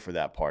didn't care for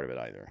that part of it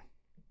either.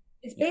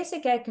 It's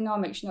basic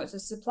economics, it's a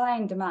supply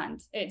and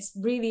demand. It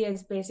really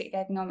is basic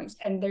economics.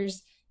 And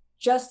there's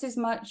just as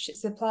much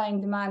supply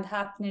and demand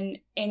happening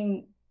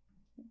in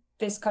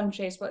this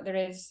country as what there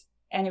is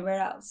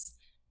anywhere else.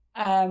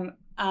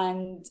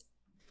 And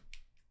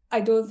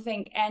I don't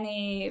think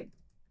any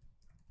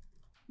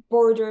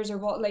borders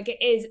or it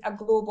is a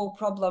global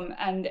problem,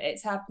 and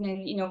it's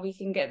happening. We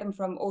can get them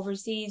from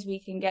overseas, we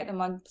can get them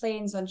on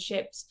planes, on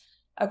ships,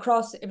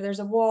 across. If there's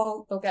a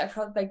wall, they'll get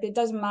across. It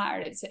doesn't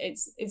matter. It's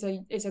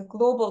a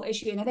global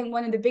issue. And I think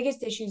one of the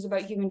biggest issues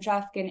about human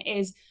trafficking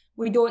is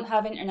we don't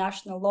have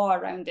international law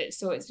around it,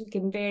 so it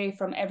can vary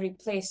from every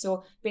place.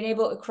 So being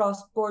able to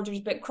cross borders,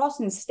 but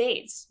crossing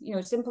states,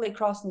 simply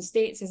crossing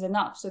states is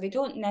enough. So they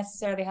don't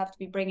necessarily have to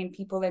be bringing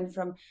people in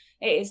from.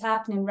 It is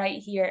happening right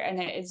here,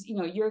 and it is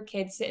your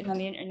kid sitting on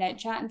the internet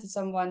chatting to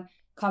someone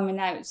coming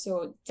out.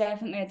 So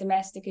definitely a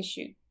domestic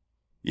issue.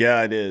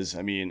 Yeah, it is.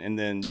 I mean, and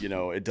then,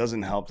 it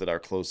doesn't help that our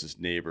closest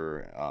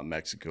neighbor,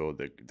 Mexico,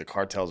 the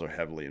cartels are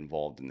heavily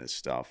involved in this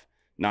stuff,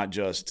 not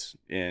just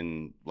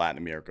in Latin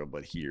America,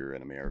 but here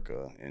in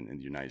America and in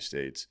the United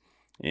States.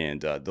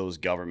 And those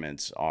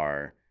governments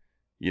are,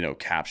 you know,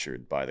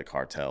 captured by the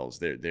cartels.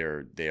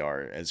 They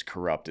are as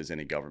corrupt as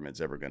any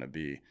government's ever going to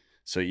be.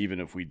 So even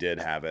if we did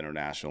have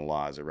international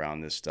laws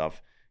around this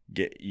stuff,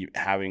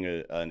 having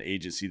an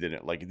agency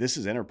that, like, this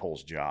is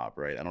Interpol's job,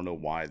 right? I don't know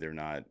why they're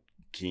not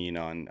keen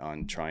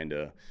on trying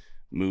to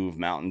move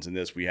mountains in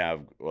this. We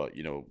have,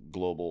 you know,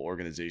 global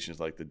organizations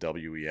like the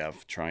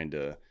WEF trying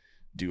to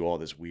do all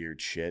this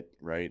weird shit,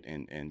 right?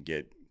 And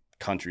get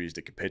countries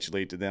to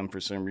capitulate to them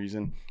for some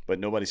reason, but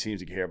nobody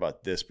seems to care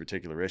about this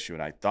particular issue.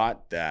 And I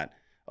thought that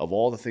of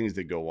all the things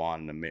that go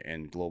on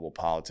in global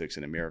politics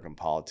and American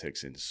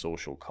politics and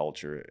social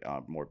culture,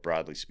 more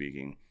broadly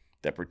speaking,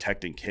 that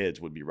protecting kids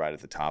would be right at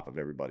the top of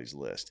everybody's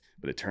list.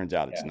 But it turns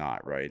out it's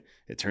not, right?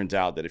 It turns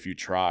out that if you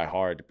try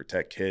hard to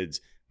protect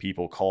kids,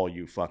 people call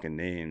you fucking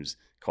names,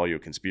 call you a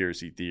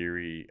conspiracy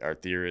theory or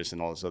theorist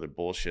and all this other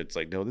bullshit. It's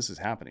like, no, this is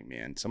happening,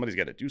 man. Somebody's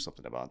got to do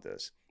something about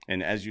this.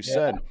 And as you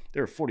said,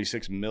 there are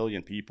 46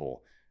 million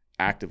people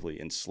actively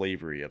in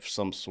slavery of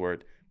some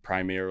sort,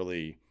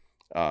 primarily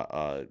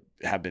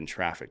have been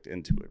trafficked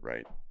into it,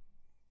 right?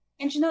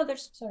 And you know,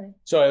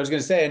 Sorry, I was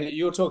going to say, and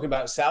you're talking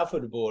about south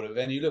of the border,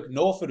 then you look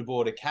north of the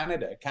border,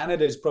 Canada.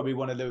 Canada is probably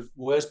one of the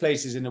worst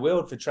places in the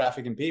world for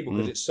trafficking people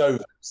because it's so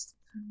vast,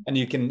 and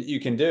you can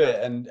do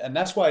it, and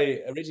that's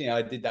why originally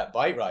I did that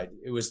bike ride.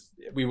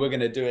 We were going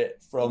to do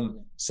it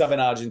from southern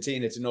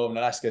Argentina to northern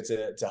Alaska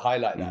to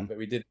highlight that, but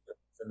we did it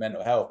for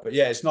mental health. But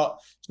yeah, it's not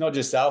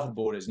just south of the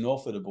border; it's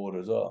north of the border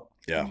as well.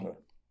 Yeah.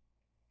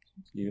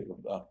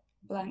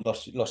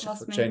 Lost your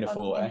train of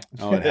thought, eh?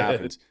 Oh, it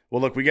happens.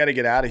 Well, look, we got to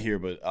get out of here,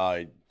 but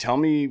tell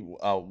me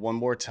one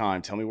more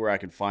time. Tell me where I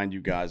can find you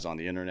guys on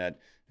the internet,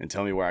 and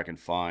tell me where I can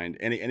find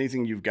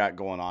anything you've got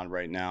going on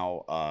right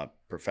now,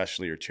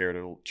 professionally or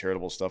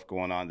charitable stuff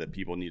going on that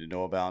people need to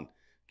know about.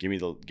 Give me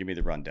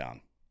the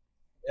rundown.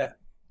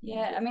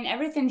 Yeah. I mean,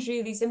 everything's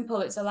really simple.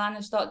 It's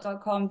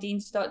alanastott.com,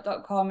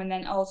 deanstott.com, and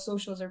then all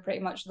socials are pretty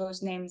much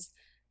those names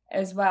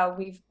as well.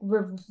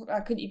 I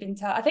couldn't even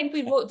tell. I think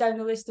we wrote down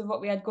the list of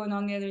what we had going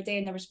on the other day,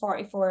 and there was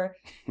 44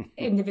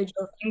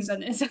 individual things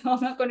on it. So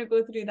I'm not going to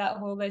go through that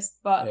whole list,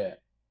 but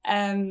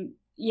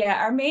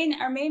our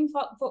main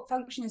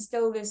function is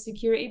still the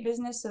security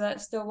business. So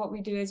that's still what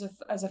we do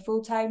as a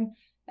full-time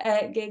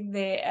gig.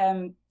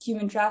 The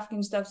human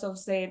trafficking stuff's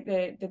obviously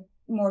the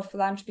more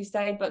philanthropy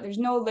side, but there's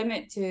no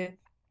limit to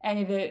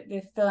any of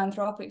the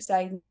philanthropic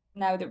side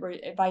now that we're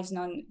advising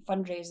on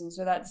fundraising.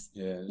 So that's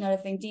another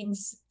thing.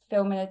 Dean's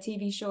filming a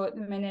TV show at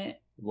the minute.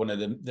 One of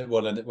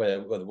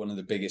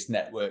the biggest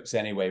networks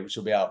anyway, which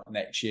will be out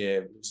next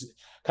year.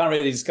 Can't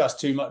really discuss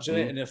too much of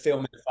it in the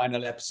film, the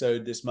final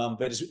episode this month,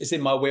 but it's in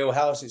my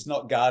wheelhouse. It's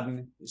not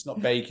gardening, it's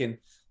not baking,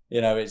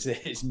 you know,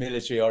 it's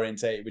military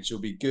orientated, which will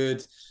be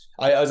good.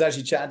 I was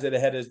actually chatting to the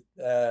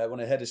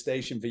head of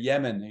station for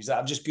Yemen. He's like,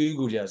 I've just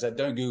Googled you. I said,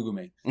 don't Google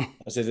me. I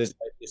said, there's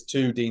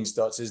two Dean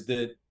Stotts. There's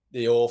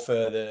the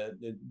author,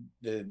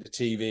 the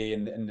TV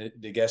and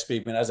the guest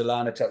speaker. And as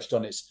Alana touched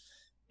on,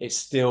 it's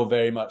still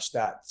very much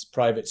that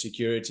private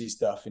security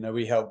stuff. You know,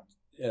 we helped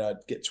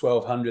get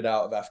 1,200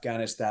 out of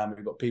Afghanistan.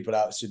 We've got people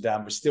out of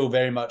Sudan. We're still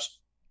very much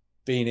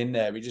being in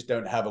there. We just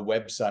don't have a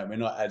website. We're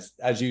not,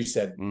 as you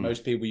said,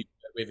 most people you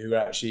work with who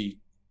are actually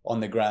on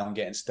the ground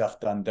getting stuff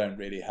done don't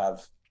really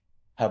have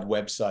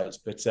websites.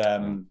 But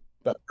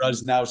for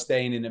us now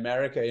staying in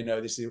America, you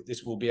know,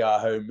 this will be our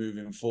home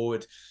moving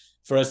forward.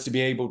 For us to be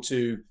able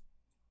to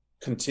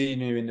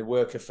continue in the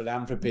work of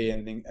philanthropy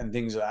and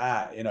things like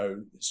that, you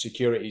know,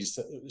 security is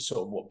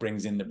sort of what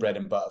brings in the bread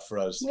and butter for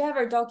us. We have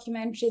our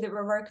documentary that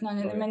we're working on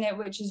at the minute,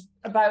 which is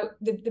about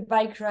the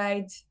bike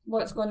ride,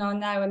 what's going on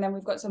now, and then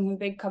we've got something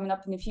big coming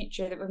up in the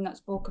future that we've not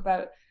spoke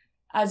about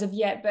as of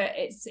yet, but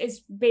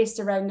it's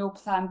based around no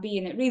plan B,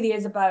 and it really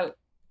is about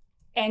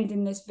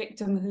ending this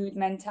victimhood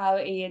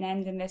mentality and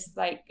ending this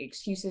like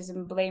excuses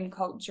and blame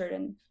culture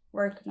and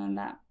working on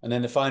that. And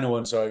then the final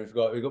one, sorry, we've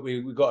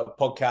got a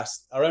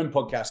podcast, our own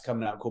podcast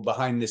coming out called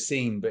Behind the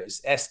Scene, but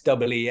it's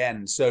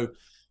SEEN. So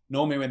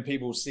normally when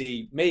people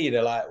see me,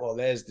 they're like, well,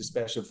 there's the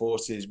Special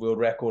Forces world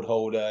record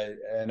holder,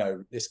 you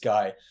know, this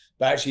guy.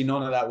 But actually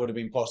none of that would have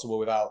been possible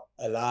without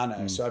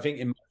Alana. So I think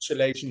in most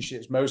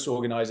relationships, most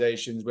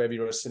organizations, whether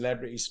you're a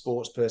celebrity,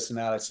 sports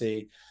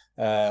personality,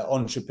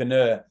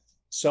 entrepreneur,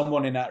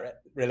 someone in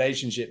that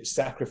relationship is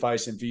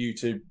sacrificing for you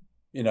to,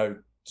 you know,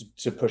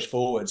 to push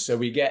forward. So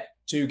we get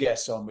two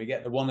guests on. We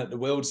get the one that the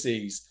world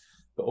sees,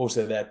 but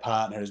also their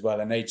partner as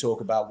well, and they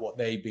talk about what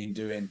they've been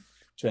doing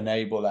to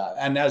enable that.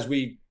 And as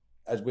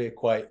we're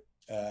quite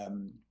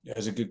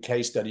as a good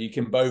case study, you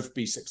can both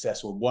be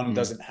successful. One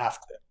doesn't have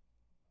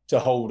to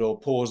hold or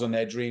pause on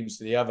their dreams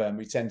to the other, and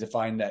we tend to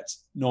find that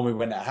normally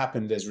when that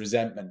happens, there's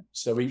resentment.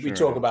 So we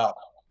talk about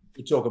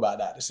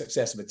that, the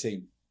success of a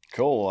team.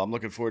 Cool. I'm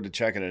looking forward to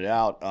checking it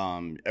out.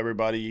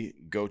 Everybody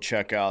go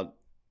check out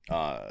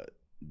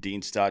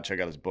Dean Stott, check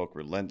out his book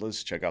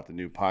Relentless, check out the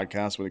new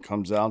podcast when it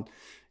comes out,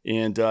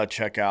 and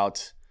check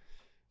out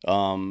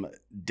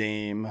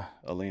Dame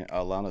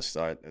Alana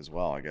Stott as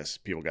well. I guess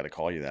people got to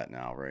call you that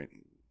now, right?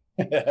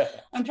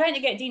 I'm trying to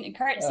get Dean to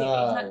curtsy,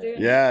 but he's not doing it.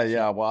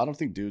 Yeah. Well, I don't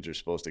think dudes are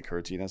supposed to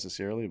curtsy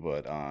necessarily,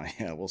 but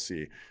yeah, we'll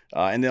see.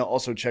 And then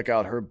also check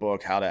out her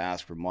book, How to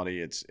Ask for Money.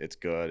 It's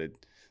good.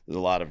 There's a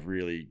lot of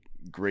really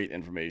great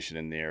information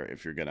in there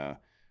if you're gonna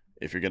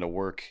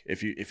work,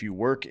 if you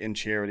work in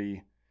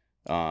charity,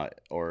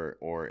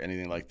 or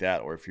anything like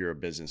that, or if you're a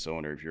business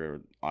owner, if you're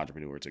an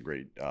entrepreneur, it's a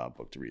great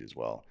book to read as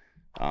well.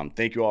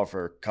 Thank you all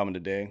for coming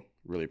today.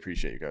 Really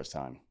appreciate you guys'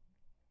 time.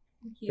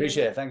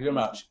 Appreciate it. Thank you very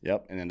much.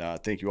 Yep. And then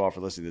thank you all for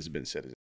listening. This has been Citizen.